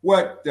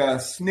what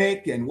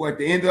SNCC and what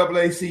the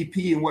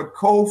NAACP and what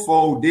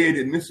COFO did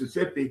in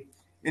Mississippi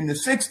in the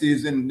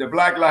 60s and the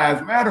Black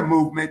Lives Matter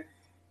movement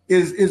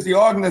is the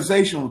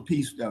organizational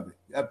piece of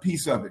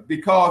it,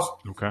 because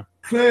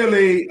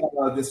clearly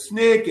the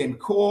SNCC and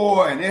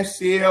CORE and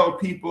SCL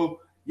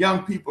people,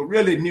 young people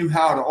really knew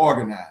how to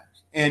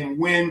organize. And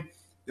when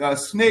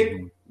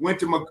SNCC went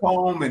to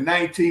Macomb in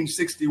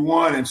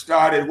 1961 and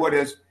started what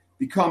has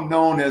become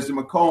known as the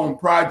Macomb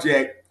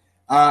Project,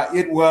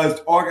 it was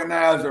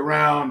organized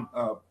around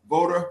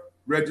voter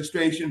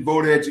registration,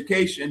 voter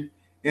education.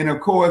 And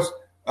of course,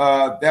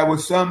 there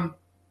was some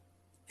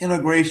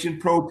integration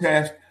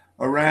protest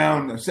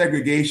around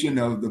segregation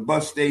of the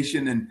bus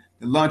station and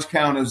the lunch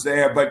counters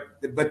there. But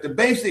the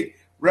basic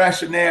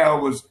rationale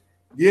was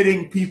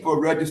getting people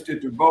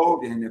registered to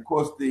vote. And of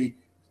course, the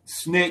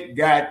SNCC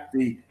got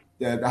the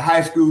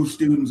high school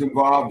students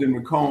involved in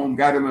Macomb,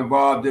 got them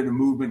involved in the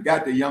movement,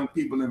 got the young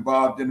people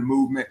involved in the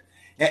movement.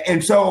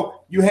 And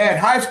so you had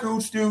high school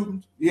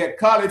students, you had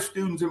college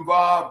students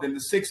involved in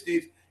the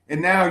 60s,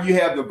 and now you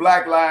have the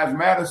Black Lives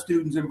Matter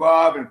students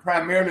involved, and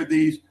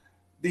primarily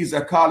these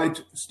are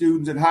college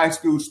students and high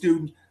school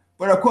students.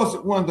 But of course,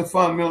 one of the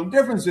fundamental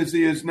differences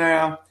is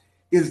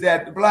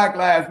that the Black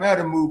Lives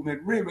Matter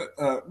movement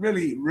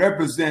really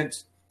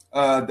represents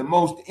the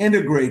most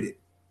integrated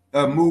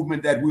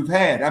movement that we've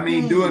had. I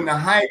mean, during the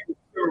height of the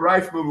civil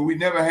rights movement, we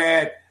never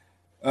had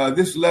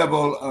this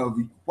level of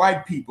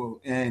white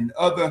people and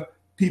other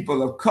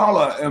people of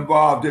color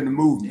involved in the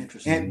movement.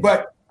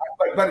 But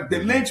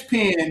the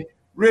linchpin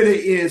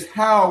really is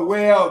how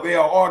well they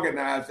are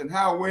organized and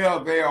how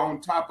well they are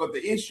on top of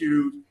the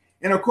issues.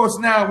 And of course,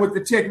 now with the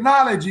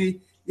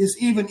technology, it's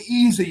even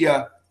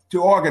easier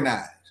to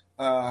organize.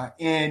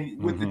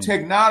 And with the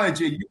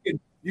technology,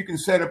 you can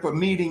set up a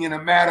meeting in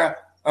a matter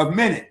of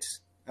minutes,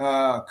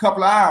 a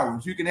couple of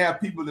hours. You can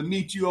have people to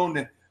meet you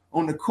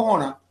on the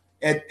corner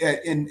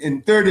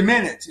in 30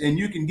 minutes, and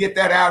you can get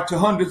that out to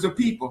hundreds of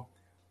people.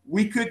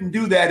 We couldn't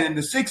do that in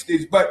the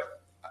 60s, but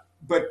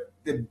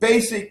the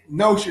basic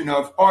notion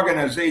of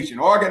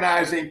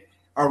organizing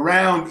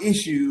around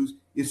issues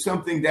is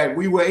something that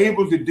we were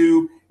able to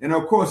do. And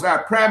of course,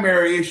 our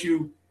primary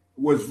issue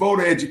was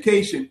voter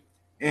education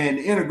and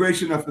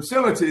integration of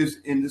facilities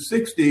in the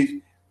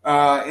 60s,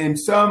 and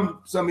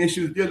some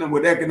issues dealing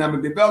with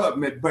economic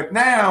development. But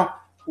now,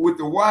 with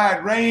the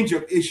wide range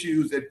of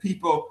issues that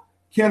people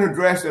can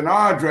address and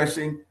are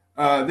addressing,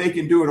 they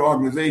can do it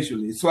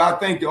organizationally. So I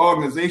think the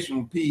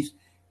organizational piece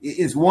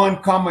is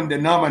one common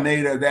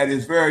denominator that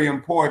is very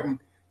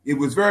important. It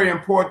was very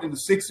important in the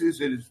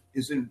 60s.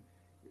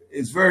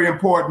 It's very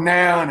important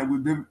now, and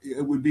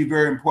it would be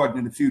very important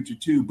in the future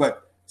too.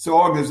 But so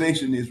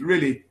organization is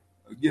really,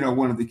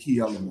 one of the key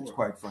elements,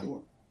 quite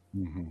frankly.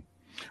 Mm-hmm.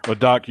 Well,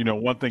 Doc,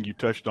 one thing you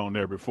touched on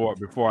there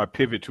before I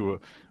pivot to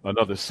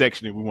another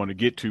section that we want to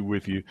get to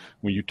with you,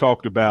 when you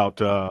talked about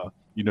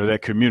that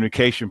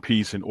communication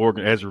piece and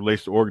as it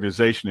relates to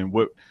organization and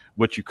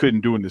what you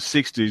couldn't do in the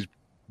 60s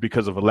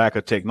because of a lack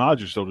of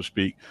technology, so to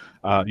speak.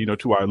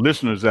 To our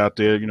listeners out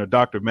there,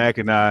 Dr. Mack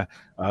and I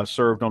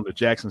served on the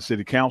Jackson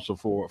City Council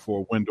for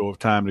a window of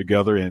time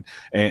together.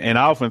 And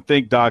I often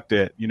think, Doc,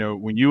 that,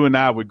 when you and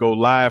I would go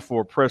live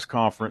for a press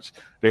conference,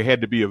 there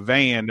had to be a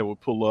van that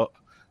would pull up,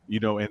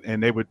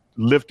 and they would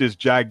lift this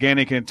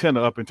gigantic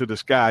antenna up into the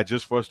sky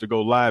just for us to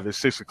go live at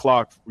 6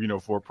 o'clock,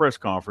 for a press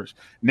conference.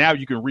 Now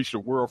you can reach the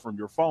world from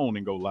your phone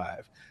and go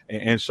live.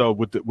 And so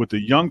with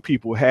the young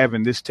people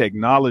having this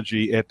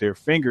technology at their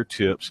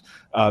fingertips,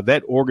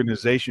 that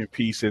organization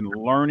piece and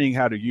learning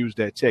how to use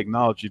that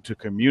technology to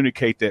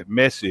communicate that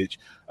message,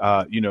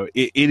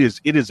 it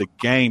is a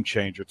game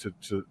changer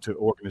to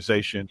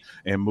organization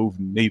and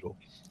moving the needle.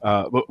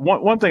 But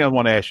one thing I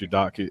want to ask you,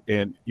 Doc,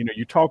 and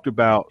you talked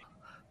about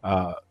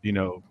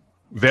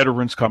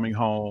veterans coming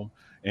home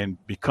and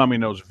becoming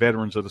those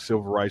veterans of the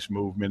civil rights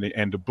movement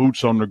and the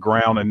boots on the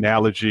ground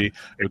analogy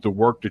with the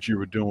work that you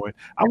were doing.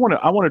 I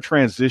want to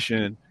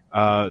transition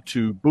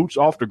to boots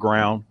off the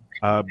ground,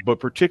 but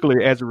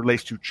particularly as it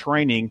relates to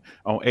training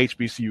on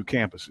HBCU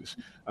campuses.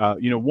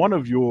 One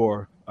of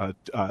your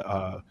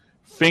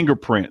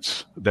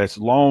fingerprints that's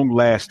long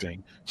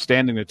lasting,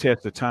 standing the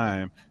test of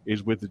time,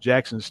 is with the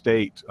Jackson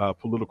State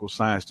Political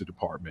Science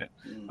Department.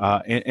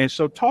 And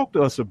so talk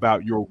to us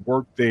about your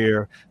work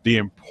there, the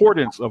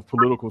importance of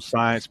political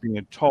science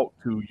being taught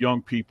to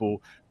young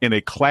people in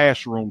a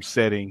classroom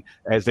setting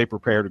as they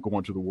prepare to go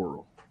into the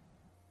world.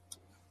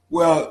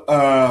 Well,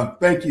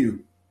 thank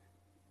you.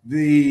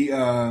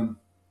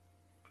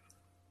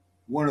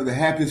 One of the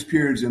happiest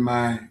periods in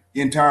my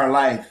entire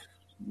life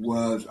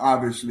was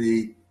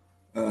obviously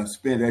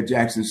spent at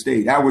Jackson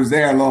State. I was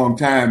there a long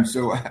time,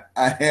 so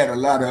I had a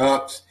lot of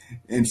ups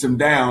and some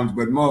downs,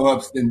 but more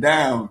ups than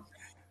downs.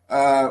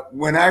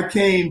 When I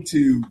came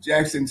to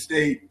Jackson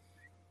State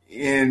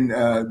in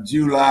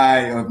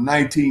July of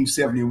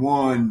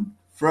 1971,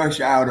 fresh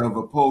out of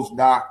a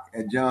postdoc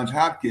at Johns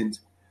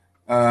Hopkins,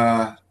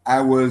 I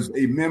was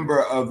a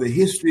member of the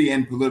History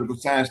and Political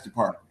Science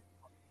Department.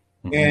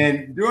 Mm-hmm.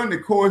 And during the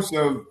course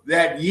of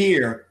that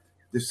year,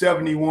 the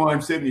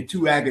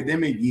 71-72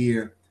 academic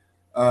year,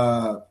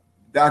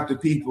 Dr.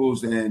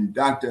 Peoples and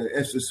Dr.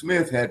 Esther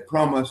Smith had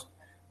promised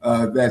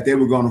that they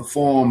were going to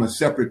form a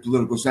separate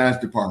political science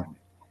department.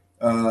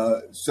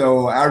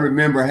 So I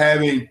remember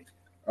having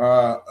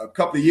a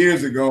couple of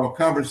years ago a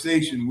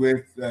conversation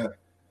with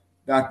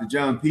Dr.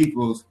 John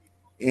Peoples,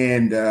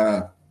 and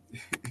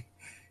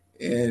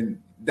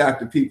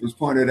Dr. Peoples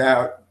pointed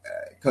out,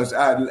 because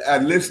I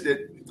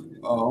listed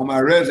on my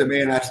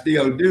resume, and I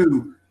still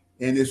do,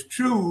 and it's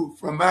true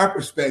from my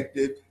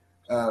perspective,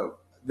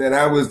 that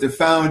I was the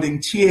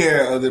founding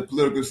chair of the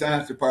Political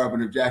Science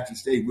Department of Jackson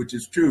State, which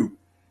is true.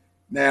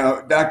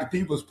 Now, Dr.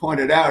 Peoples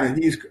pointed out,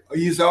 and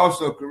he's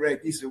also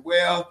correct. He said,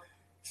 well,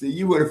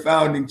 you were the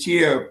founding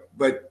chair,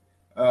 but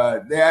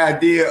the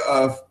idea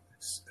of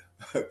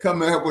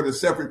coming up with a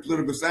separate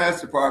political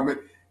science department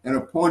and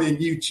appointing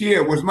you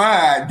chair was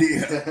my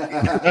idea.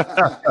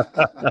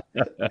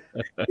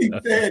 He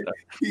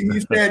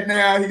said,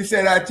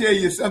 I tell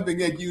you something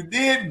that you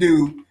did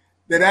do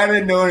that I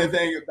didn't know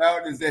anything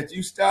about, is that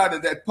you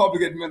started that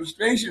public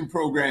administration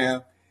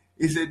program.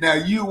 He said, now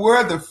you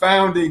were the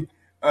founding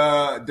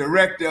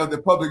director of the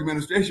public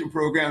administration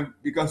program,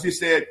 because he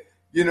said,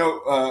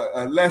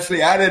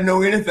 Leslie, I didn't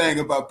know anything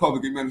about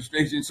public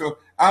administration, so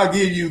I'll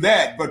give you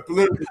that. But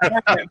political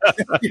science, I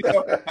said, okay,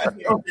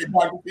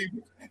 Dr.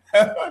 Peoples,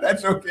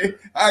 that's okay.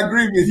 I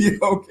agree with you.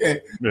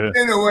 Okay. Yeah,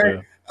 anyway,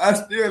 yeah. I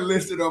still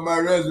listed on my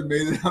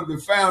resume that I'm the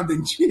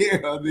founding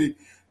chair of the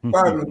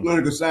Department of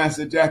Political Science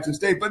at Jackson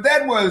State. But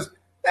that was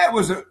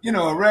a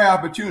rare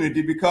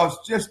opportunity, because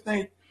just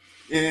think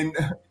in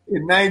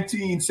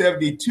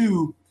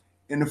 1972,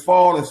 in the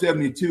fall of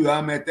 72,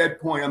 at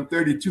that point, I'm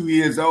 32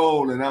 years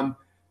old and I'm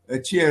a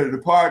chair of the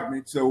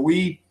department. So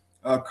we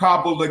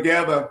cobbled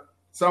together,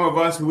 some of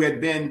us who had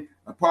been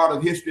a part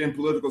of history and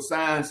political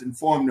science, and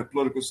formed the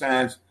political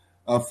science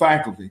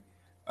faculty.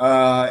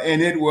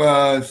 And it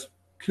was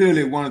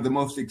clearly one of the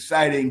most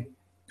exciting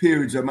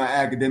periods of my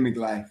academic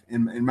life,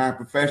 in my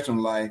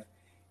professional life.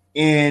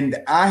 And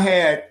I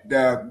had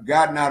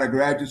gotten out of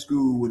graduate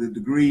school with a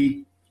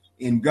degree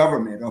in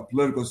government or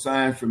political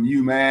science from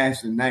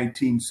UMass in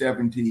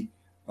 1970,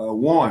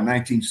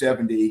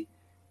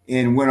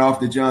 and went off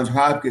to Johns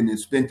Hopkins and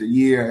spent a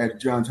year at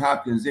Johns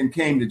Hopkins, then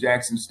came to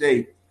Jackson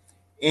State.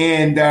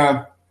 And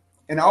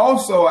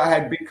also I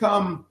had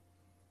become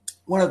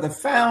one of the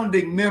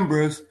founding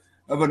members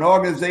of an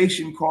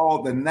organization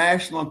called the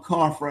National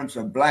Conference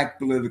of Black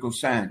Political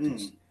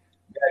Scientists.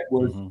 That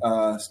was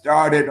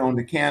founded on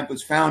the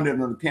campus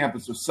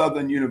of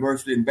Southern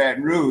University in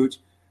Baton Rouge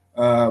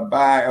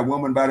by a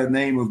woman by the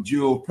name of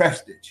Jewel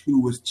Prestidge,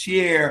 who was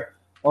chair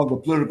of the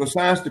political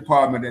science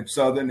department at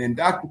Southern. And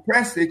Dr.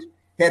 Prestidge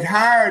had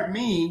hired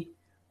me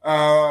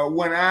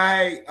when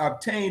I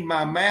obtained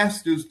my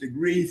master's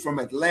degree from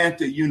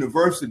Atlanta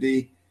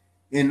University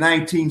in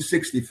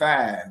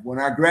 1965. When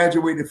I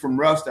graduated from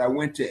Rust, I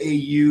went to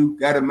AU,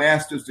 got a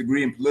master's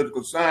degree in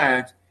political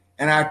science,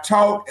 and I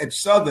taught at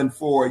Southern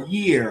for a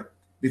year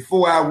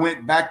before I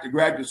went back to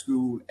graduate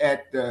school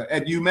at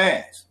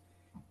UMass.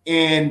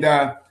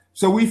 And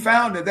so we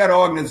founded that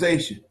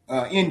organization,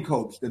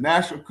 NCOSE, the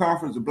National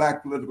Conference of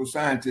Black Political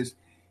Scientists.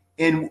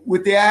 And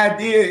with the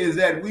idea is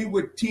that we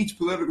would teach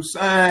political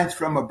science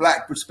from a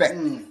Black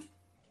perspective.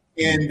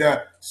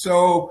 And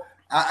so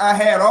I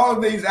had all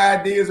of these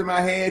ideas in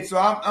my head. So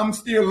I'm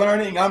still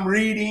learning. I'm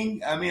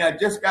reading. I mean, I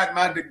just got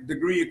my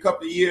degree a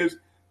couple of years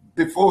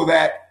before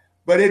that,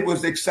 but it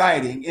was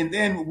exciting. And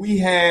then we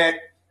had,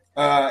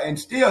 and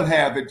still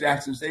have at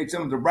Jackson State,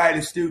 some of the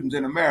brightest students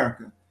in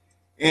America.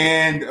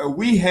 And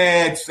we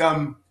had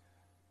some,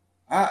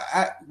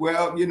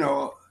 well, you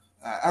know,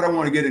 I don't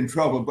want to get in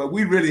trouble, but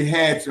we really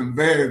had some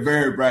very,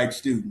 very bright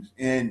students,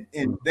 and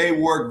they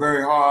worked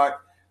very hard.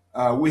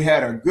 We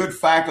had a good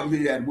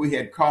faculty that we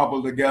had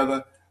cobbled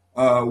together.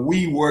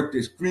 We worked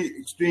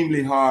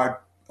extremely hard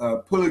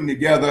pulling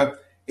together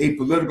a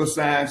political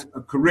science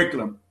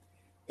curriculum.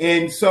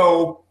 And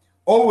so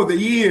over the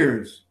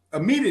years,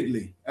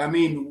 immediately, I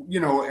mean, you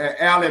know,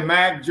 Allie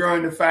Mack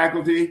joined the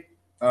faculty.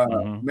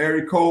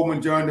 Mary Coleman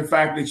joined the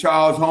faculty.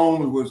 Charles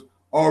Holmes was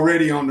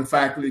already on the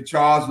faculty.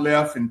 Charles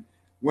left and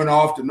went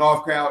off to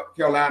North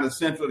Carolina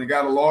Central and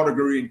got a law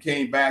degree and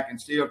came back and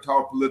still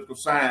taught political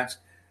science.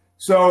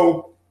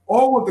 So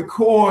over the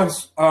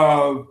course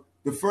of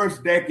the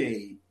first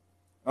decade,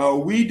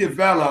 we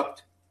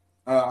developed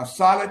a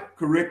solid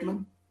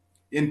curriculum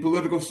in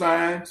political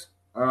science.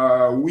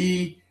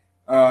 We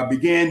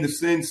began to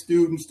send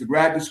students to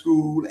graduate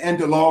school and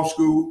to law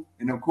school.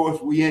 And of course,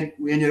 we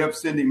ended up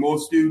sending more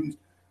students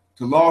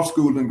to law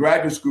school than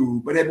graduate school.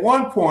 But at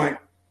one point,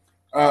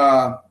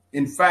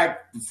 in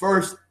fact, the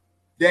first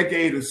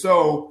decade or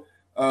so,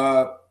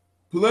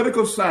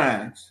 political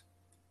science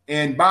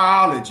and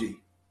biology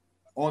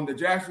on the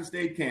Jackson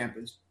State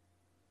campus,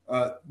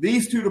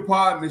 these two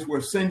departments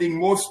were sending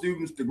more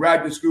students to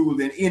graduate school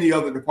than any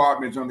other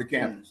departments on the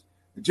campus.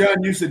 John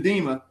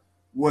Usadima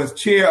was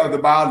chair of the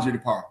biology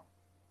department,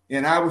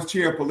 and I was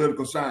chair of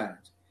political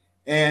science.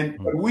 And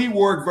we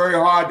worked very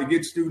hard to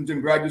get students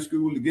in graduate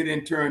school, to get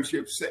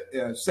internships,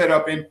 set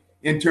up in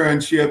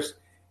internships.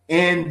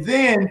 And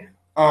then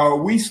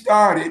we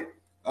started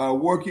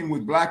working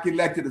with Black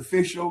elected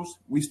officials.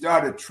 We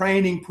started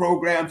training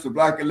programs for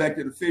Black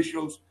elected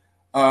officials.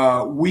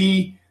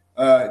 We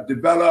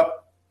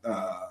developed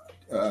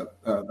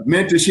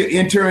mentorship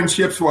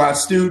internships for our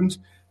students,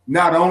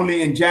 not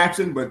only in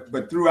Jackson,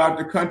 but throughout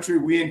the country.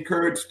 We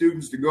encourage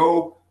students to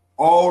go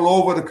all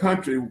over the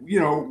country. You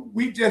know,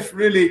 we just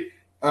really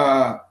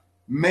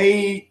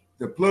made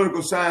the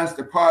political science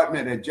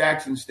department at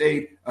Jackson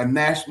State a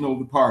national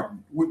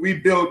department. We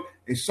built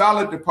a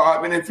solid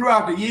department, and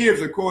throughout the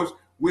years, of course,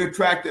 we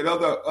attracted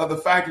other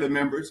faculty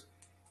members.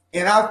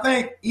 And I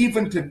think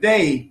even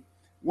today,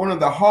 one of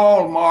the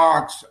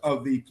hallmarks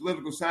of the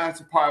political science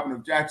department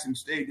of Jackson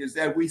State is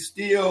that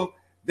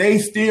they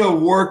still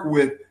work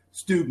with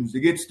students to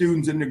get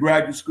students into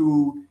graduate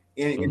school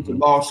and into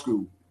law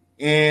school.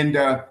 And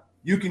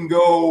you can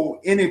go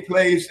any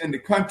place in the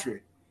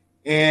country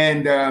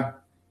and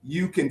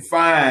you can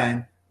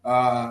find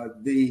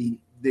the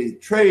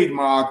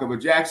trademark of a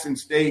Jackson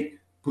State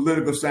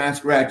political science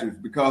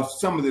graduate, because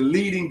some of the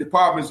leading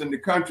departments in the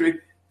country,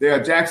 they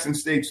are Jackson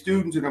State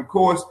students. And of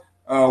course,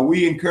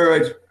 we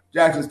encourage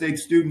Jackson State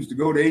students to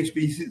go to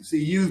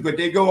HBCUs, but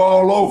they go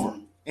all over.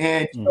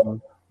 And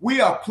so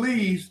we are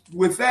pleased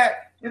with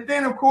that. And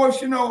then, of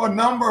course, you know, a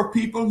number of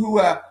people who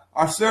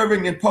are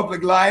serving in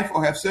public life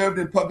or have served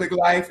in public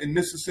life in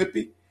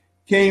Mississippi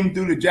came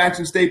through the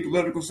Jackson State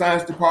Political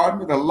Science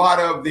Department. A lot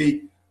of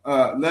the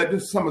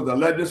some of the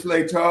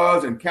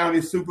legislators and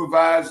county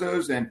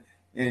supervisors and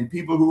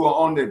people who are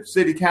on the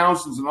city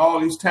councils in all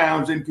these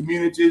towns and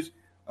communities,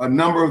 a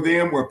number of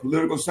them were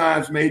political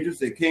science majors.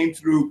 They came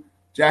through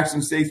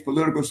Jackson State's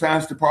Political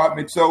Science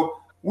Department. So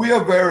we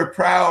are very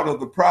proud of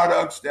the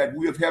products that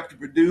we have helped to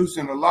produce,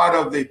 and a lot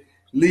of the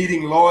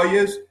leading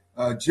lawyers,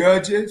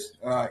 judges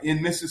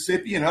in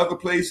Mississippi and other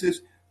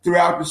places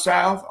throughout the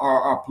South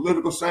are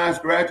political science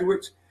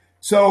graduates.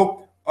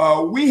 So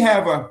we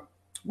have a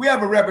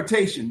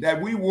reputation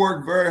that we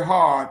work very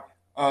hard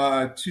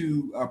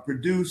to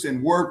produce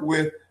and work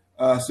with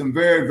some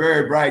very,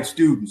 very bright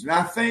students. And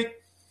I think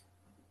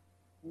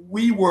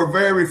we were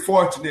very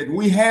fortunate, and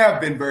we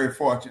have been very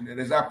fortunate,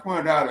 as I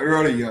pointed out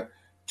earlier,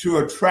 to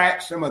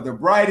attract some of the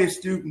brightest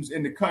students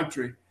in the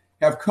country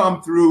have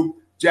come through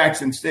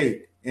Jackson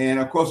State. And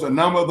of course, a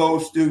number of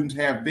those students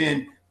have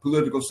been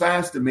political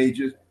science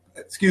majors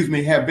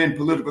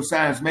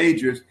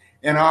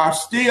and are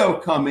still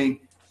coming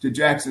to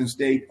Jackson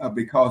State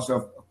because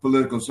of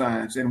political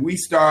science. And we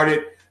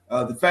started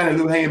the Fannie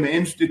Lou Hamer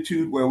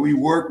Institute, where we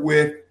work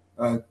with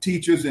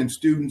teachers and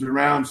students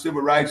around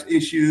civil rights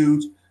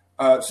issues.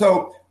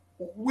 So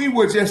we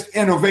were just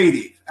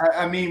innovative.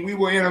 I mean, we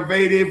were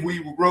innovative.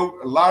 We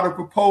wrote a lot of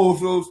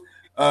proposals.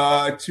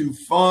 to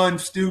fund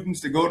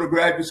students to go to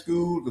graduate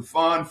school, to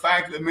fund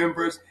faculty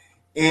members.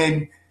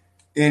 And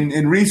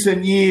in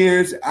recent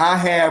years, I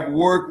have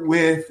worked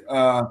with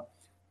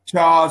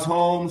Charles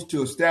Holmes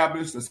to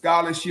establish a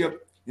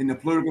scholarship in the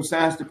political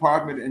science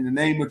department in the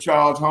name of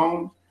Charles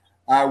Holmes.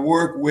 I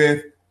work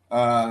with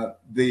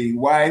the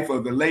wife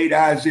of the late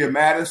Isaiah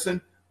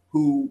Madison,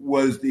 who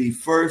was the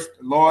first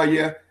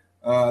lawyer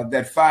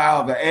that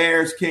filed the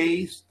Ayers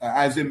case.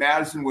 Isaiah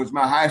Madison was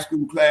my high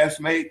school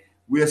classmate.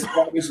 We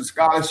established a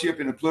scholarship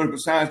in the political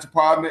science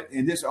department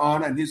in his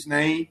honor and his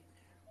name.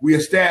 We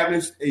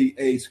established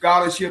a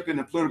scholarship in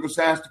the political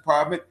science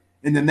department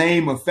in the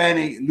name of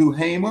Fannie Lou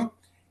Hamer.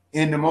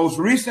 And the most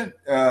recent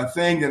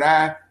thing that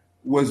I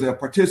was a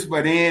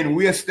participant in,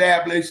 we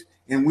established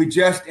and we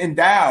just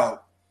endowed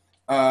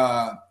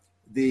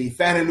the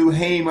Fannie Lou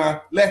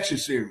Hamer lecture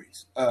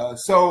series.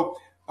 So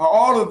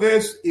all of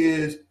these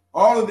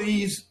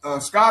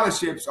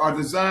scholarships are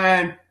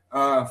designed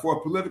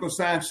for political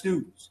science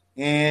students.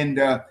 And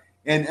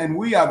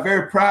we are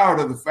very proud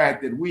of the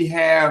fact that we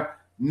have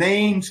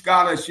named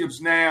scholarships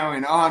now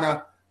in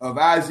honor of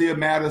Isaiah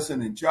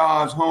Madison and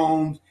Charles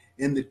Holmes,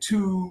 and the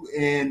two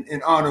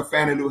in honor of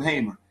Fannie Lou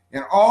Hamer.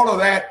 And all of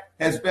that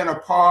has been a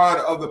part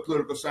of the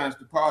political science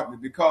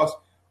department because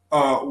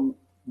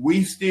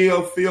we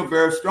still feel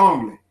very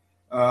strongly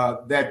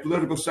that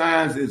political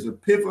science is a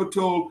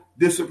pivotal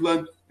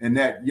discipline and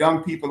that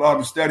young people ought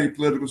to study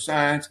political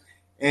science.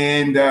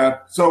 And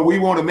so we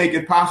want to make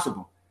it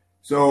possible.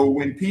 So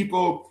when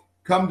people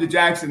come to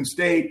Jackson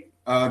State,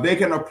 they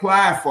can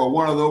apply for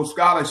one of those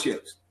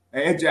scholarships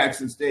at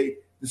Jackson State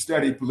to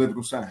study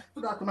political science.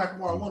 So Dr.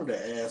 McLemore, I wanted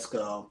to ask,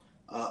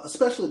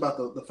 especially about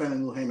the Fannie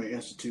Lou Hamer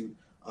Institute,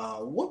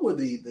 what were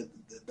the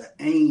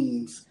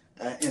aims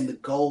and the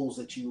goals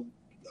that you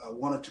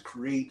wanted to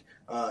create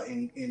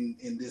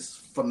in this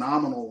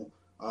phenomenal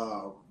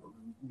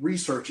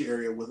research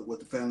area with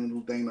the Fannie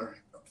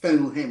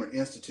Lou Hamer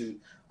Institute?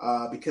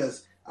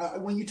 Because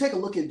when you take a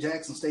look at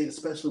Jackson State,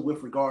 especially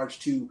with regards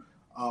to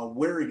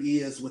where it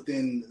is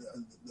within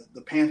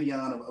the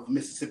pantheon of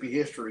Mississippi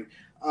history,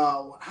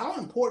 how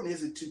important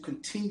is it to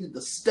continue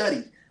the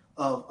study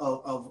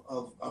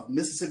of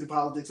Mississippi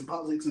politics and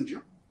politics in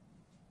general?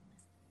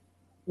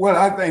 Well,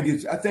 I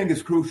think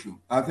it's crucial.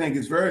 I think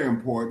it's very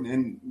important.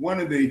 And one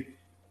of the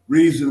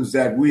reasons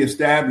that we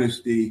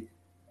established the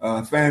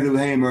Fannie Lou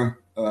Hamer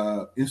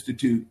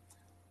Institute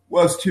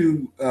was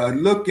to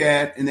look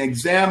at and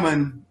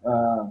examine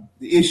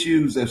the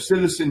issues of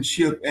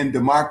citizenship and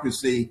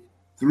democracy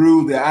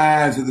through the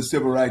eyes of the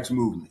civil rights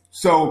movement.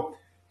 So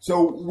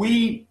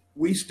we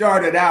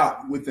started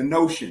out with the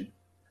notion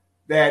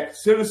that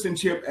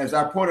citizenship, as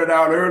I pointed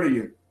out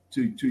earlier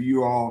to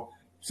you all,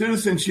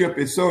 citizenship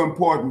is so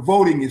important.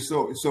 Voting is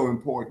so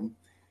important.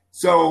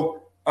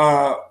 So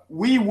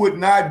we would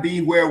not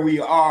be where we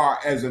are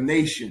as a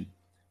nation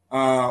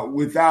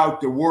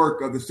without the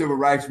work of the civil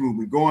rights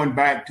movement, going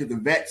back to the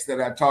vets that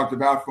I talked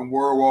about from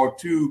World War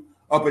II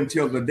up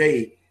until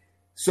today.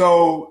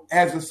 So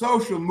as a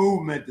social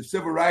movement, the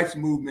civil rights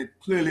movement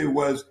clearly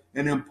was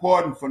an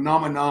important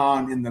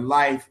phenomenon in the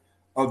life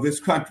of this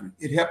country.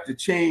 It helped to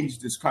change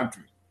this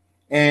country.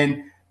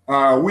 And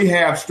we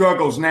have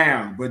struggles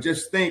now, but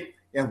just think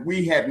if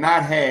we had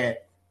not had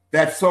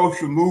that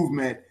social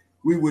movement,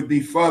 we would be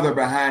further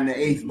behind the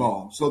eighth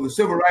ball. So the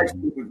civil rights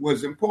movement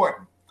was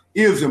important,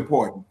 is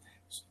important.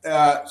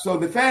 So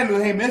the Fannie Lou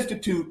Hamer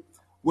Institute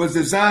was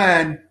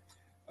designed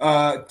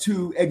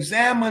to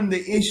examine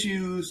the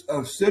issues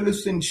of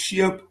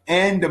citizenship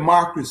and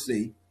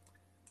democracy,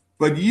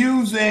 but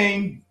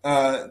using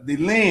the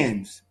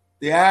lens,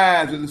 the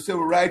eyes of the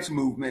civil rights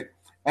movement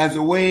as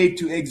a way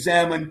to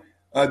examine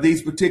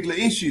these particular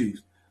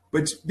issues.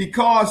 But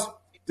because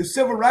the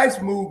civil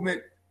rights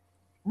movement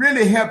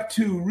really helped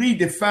to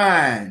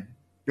redefine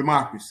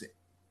democracy.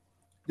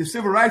 The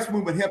civil rights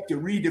movement helped to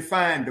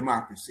redefine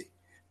democracy.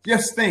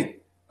 Just think,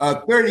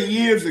 30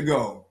 years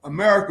ago,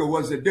 America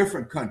was a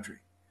different country.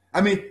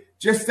 I mean,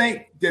 just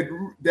think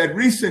that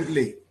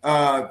recently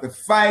the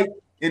fight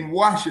in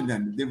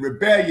Washington, the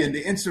rebellion,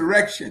 the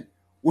insurrection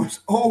was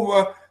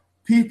over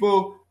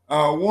people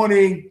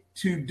wanting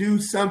to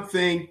do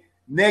something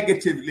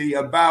negatively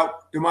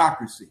about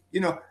democracy.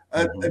 You know,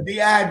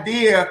 the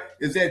idea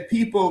is that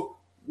people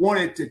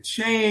wanted to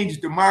change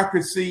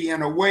democracy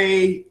in a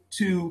way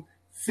to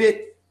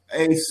fit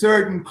a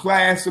certain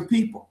class of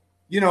people.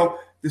 You know,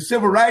 the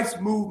civil rights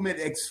movement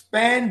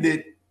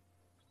expanded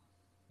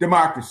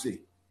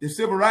democracy. The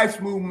civil rights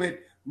movement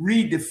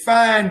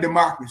redefined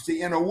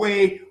democracy in a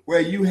way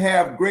where you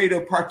have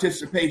greater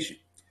participation.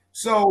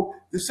 So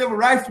the civil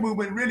rights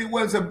movement really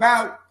was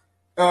about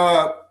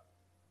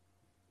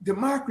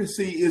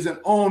democracy is an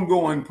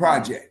ongoing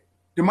project.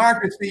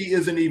 Democracy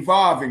is an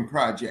evolving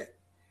project.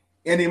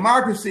 And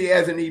democracy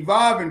as an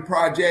evolving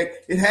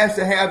project, it has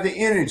to have the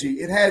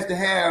energy. It has to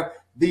have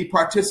the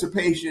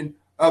participation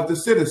of the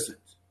citizens.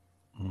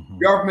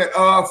 Government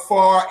of,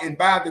 for, and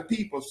by the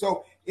people.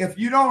 So if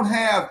you don't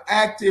have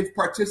active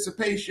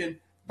participation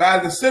by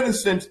the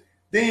citizens,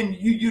 then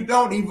you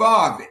don't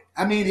evolve it.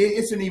 I mean,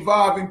 it's an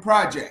evolving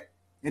project.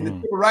 And the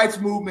civil rights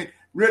movement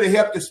really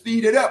helped to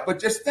speed it up. But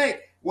just think,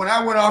 when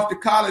I went off to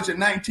college in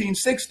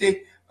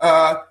 1960,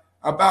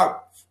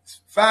 about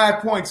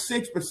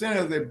 5.6%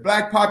 of the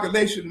black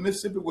population in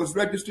Mississippi was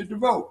registered to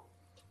vote.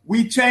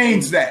 We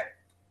changed that.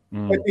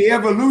 But the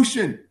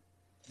evolution,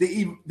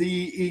 the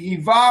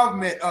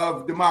involvement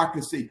of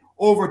democracy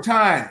over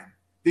time,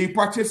 the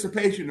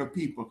participation of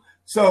people.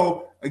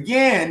 So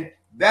again,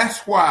 that's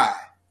why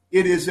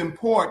it is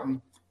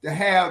important to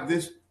have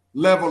this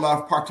level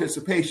of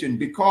participation,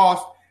 because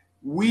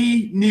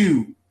we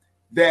knew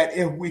that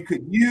if we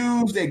could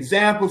use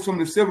examples from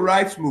the civil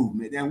rights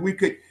movement and we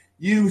could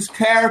use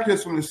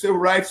characters from the civil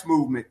rights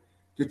movement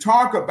to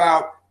talk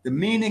about the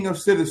meaning of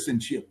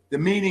citizenship, the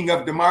meaning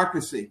of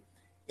democracy.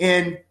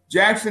 And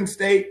Jackson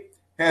State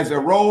has a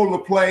role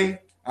to play.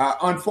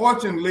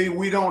 Unfortunately,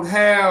 we don't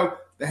have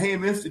the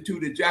Hamer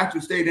Institute at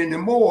Jackson State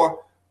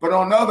anymore. But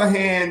on the other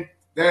hand,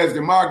 there's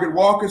the Margaret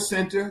Walker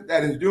Center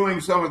that is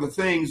doing some of the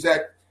things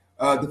that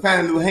the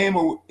Fannie Lou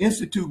Hamer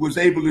Institute was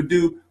able to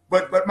do.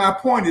 But my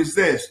point is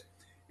this,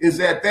 is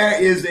that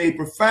there is a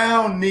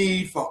profound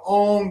need for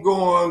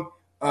ongoing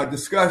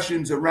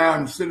discussions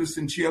around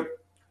citizenship,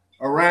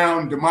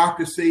 around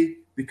democracy,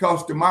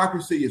 because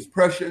democracy is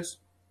precious.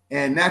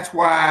 And that's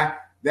why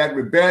that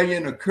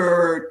rebellion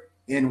occurred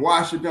in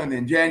Washington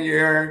in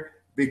January,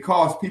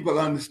 because people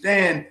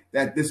understand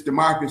that this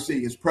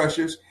democracy is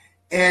precious.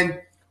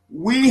 And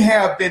we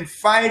have been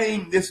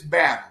fighting this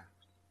battle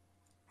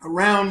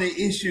around the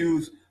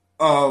issues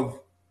of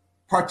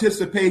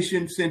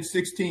participation since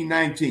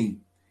 1619.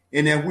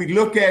 And if we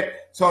look at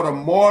sort of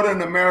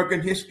modern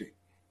American history,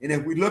 and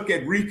if we look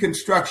at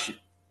Reconstruction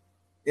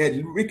from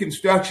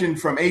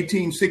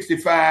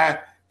 1865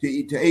 to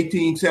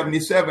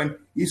 1877,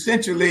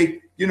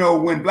 essentially,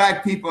 when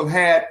black people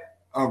had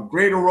a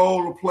greater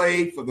role to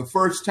play for the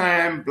first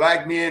time,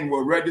 black men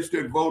were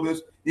registered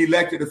voters,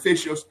 elected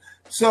officials.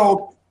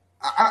 So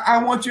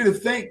I want you to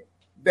think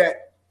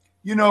that,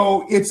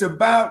 it's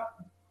about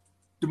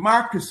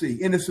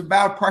democracy and it's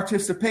about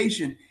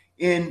participation.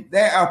 And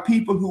there are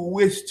people who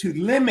wish to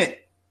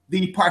limit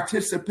the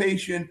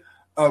participation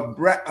of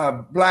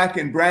black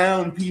and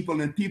brown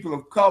people and people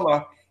of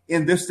color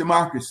in this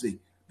democracy,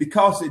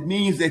 because it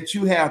means that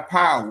you have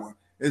power,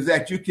 is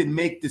that you can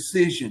make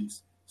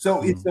decisions.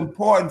 So it's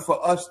important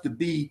for us to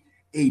be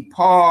a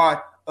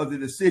part of the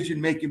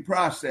decision-making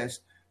process.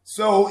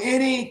 So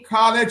any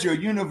college or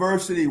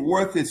university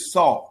worth its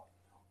salt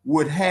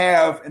would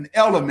have an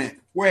element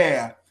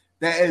where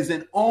there is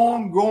an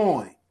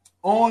ongoing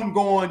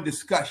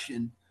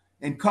discussion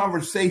and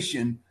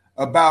conversation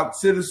about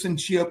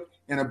citizenship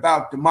and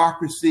about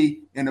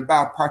democracy and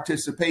about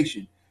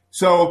participation.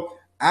 So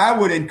I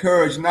would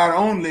encourage not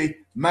only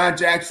my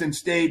Jackson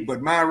State,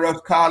 but my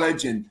Rusk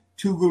College and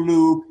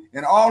Tougaloo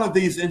and all of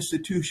these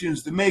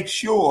institutions to make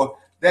sure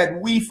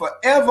that we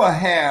forever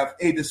have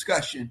a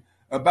discussion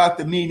about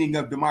the meaning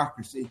of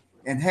democracy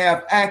and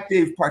have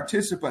active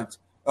participants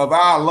of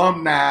our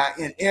alumni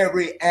in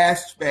every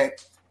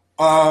aspect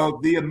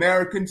of the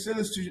American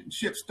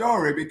citizenship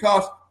story,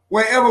 because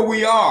wherever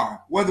we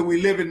are, whether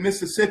we live in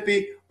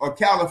Mississippi or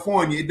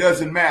California, it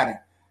doesn't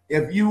matter.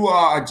 If you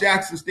are a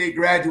Jackson State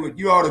graduate,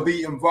 you ought to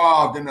be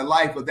involved in the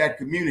life of that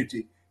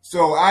community.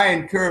 So I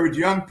encourage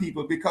young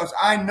people, because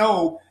I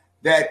know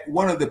that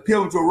one of the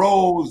pivotal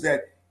roles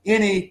that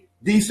any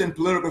decent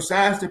political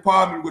science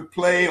department would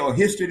play, or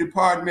history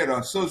department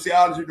or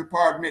sociology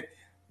department,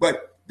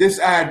 but this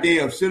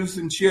idea of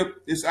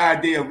citizenship, this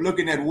idea of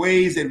looking at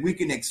ways that we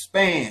can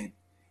expand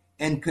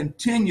and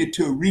continue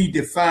to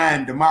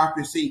redefine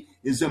democracy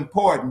is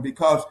important,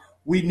 because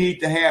we need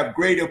to have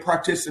greater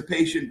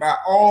participation by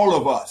all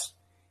of us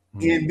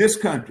in this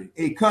country,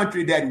 a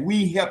country that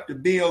we helped to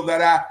build,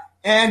 that our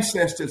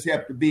ancestors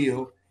helped to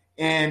build.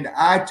 And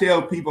I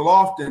tell people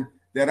often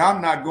that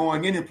I'm not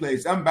going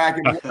anyplace. I'm back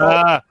in the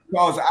world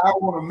because I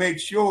want to make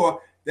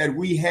sure that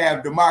we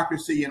have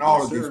democracy in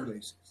all of these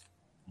places.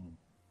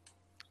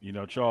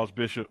 Charles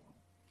Bishop,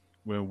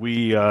 when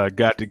we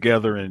got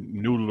together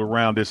and noodled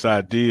around this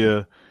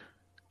idea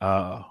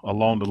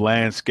along the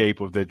landscape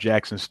of that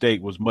Jackson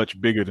State was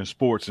much bigger than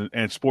sports,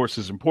 and sports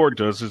is important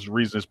to us. This is the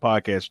reason this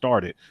podcast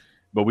started.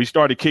 But we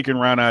started kicking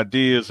around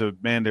ideas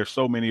of, man, there's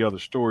so many other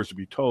stories to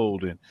be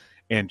told.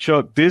 And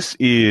Chuck, this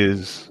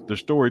is the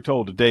story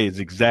told today is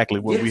exactly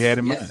what we had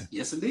in mind.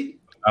 Yes, indeed.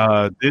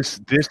 This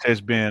has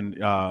been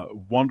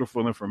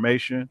wonderful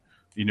information,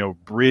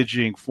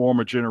 bridging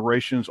former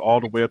generations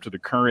all the way up to the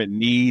current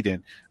need,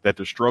 and that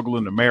the struggle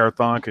in the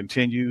marathon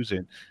continues.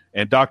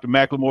 And Dr.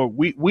 McLemore,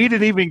 we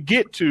didn't even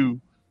get to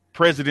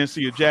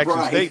presidency of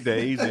Jackson State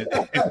days. And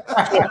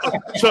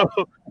so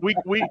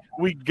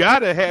we got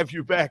to have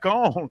you back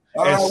on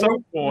at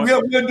some point.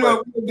 We'll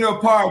do a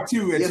part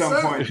two at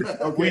some point.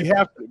 Okay. We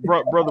have to,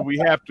 brother, we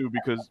have to,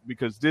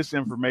 because this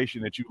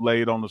information that you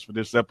laid on us for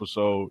this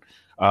episode,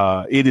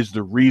 it is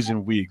the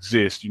reason we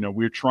exist.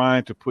 We're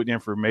trying to put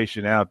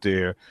information out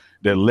there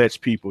that lets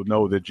people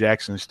know that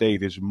Jackson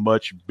State is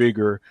much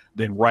bigger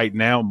than right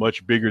now,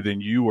 much bigger than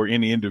you or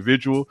any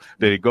individual,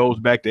 that it goes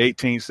back to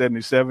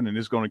 1877 and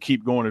it's going to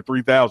keep going to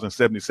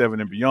 3077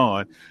 and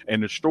beyond.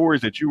 And the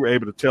stories that you were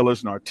able to tell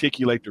us and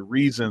articulate the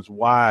reasons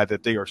why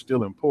that they are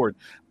still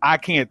important. I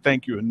can't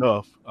thank you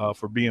enough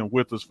for being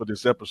with us for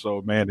this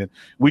episode, man. And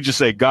we just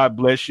say God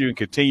bless you and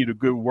continue the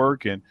good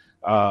work. And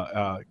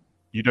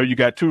you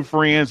got two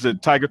friends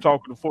at Tiger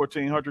Talk with the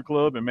 1400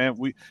 Club, and man,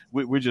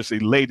 we're just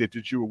elated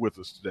that you were with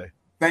us today.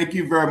 Thank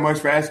you very much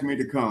for asking me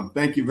to come.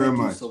 Thank you very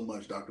much. Thank you so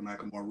much, Dr.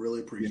 McLemore.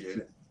 Really appreciate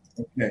it.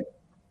 Okay.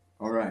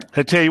 All right.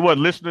 I tell you what,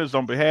 listeners,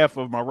 on behalf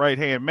of my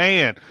right-hand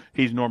man,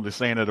 he's normally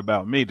saying it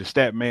about me, the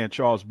stat man,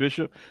 Charles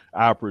Bishop,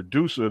 our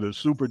producer, the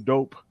super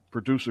dope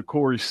producer,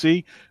 Corey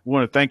C. We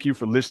want to thank you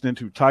for listening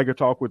to Tiger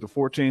Talk with the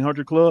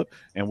 1400 Club,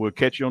 and we'll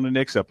catch you on the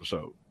next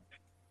episode.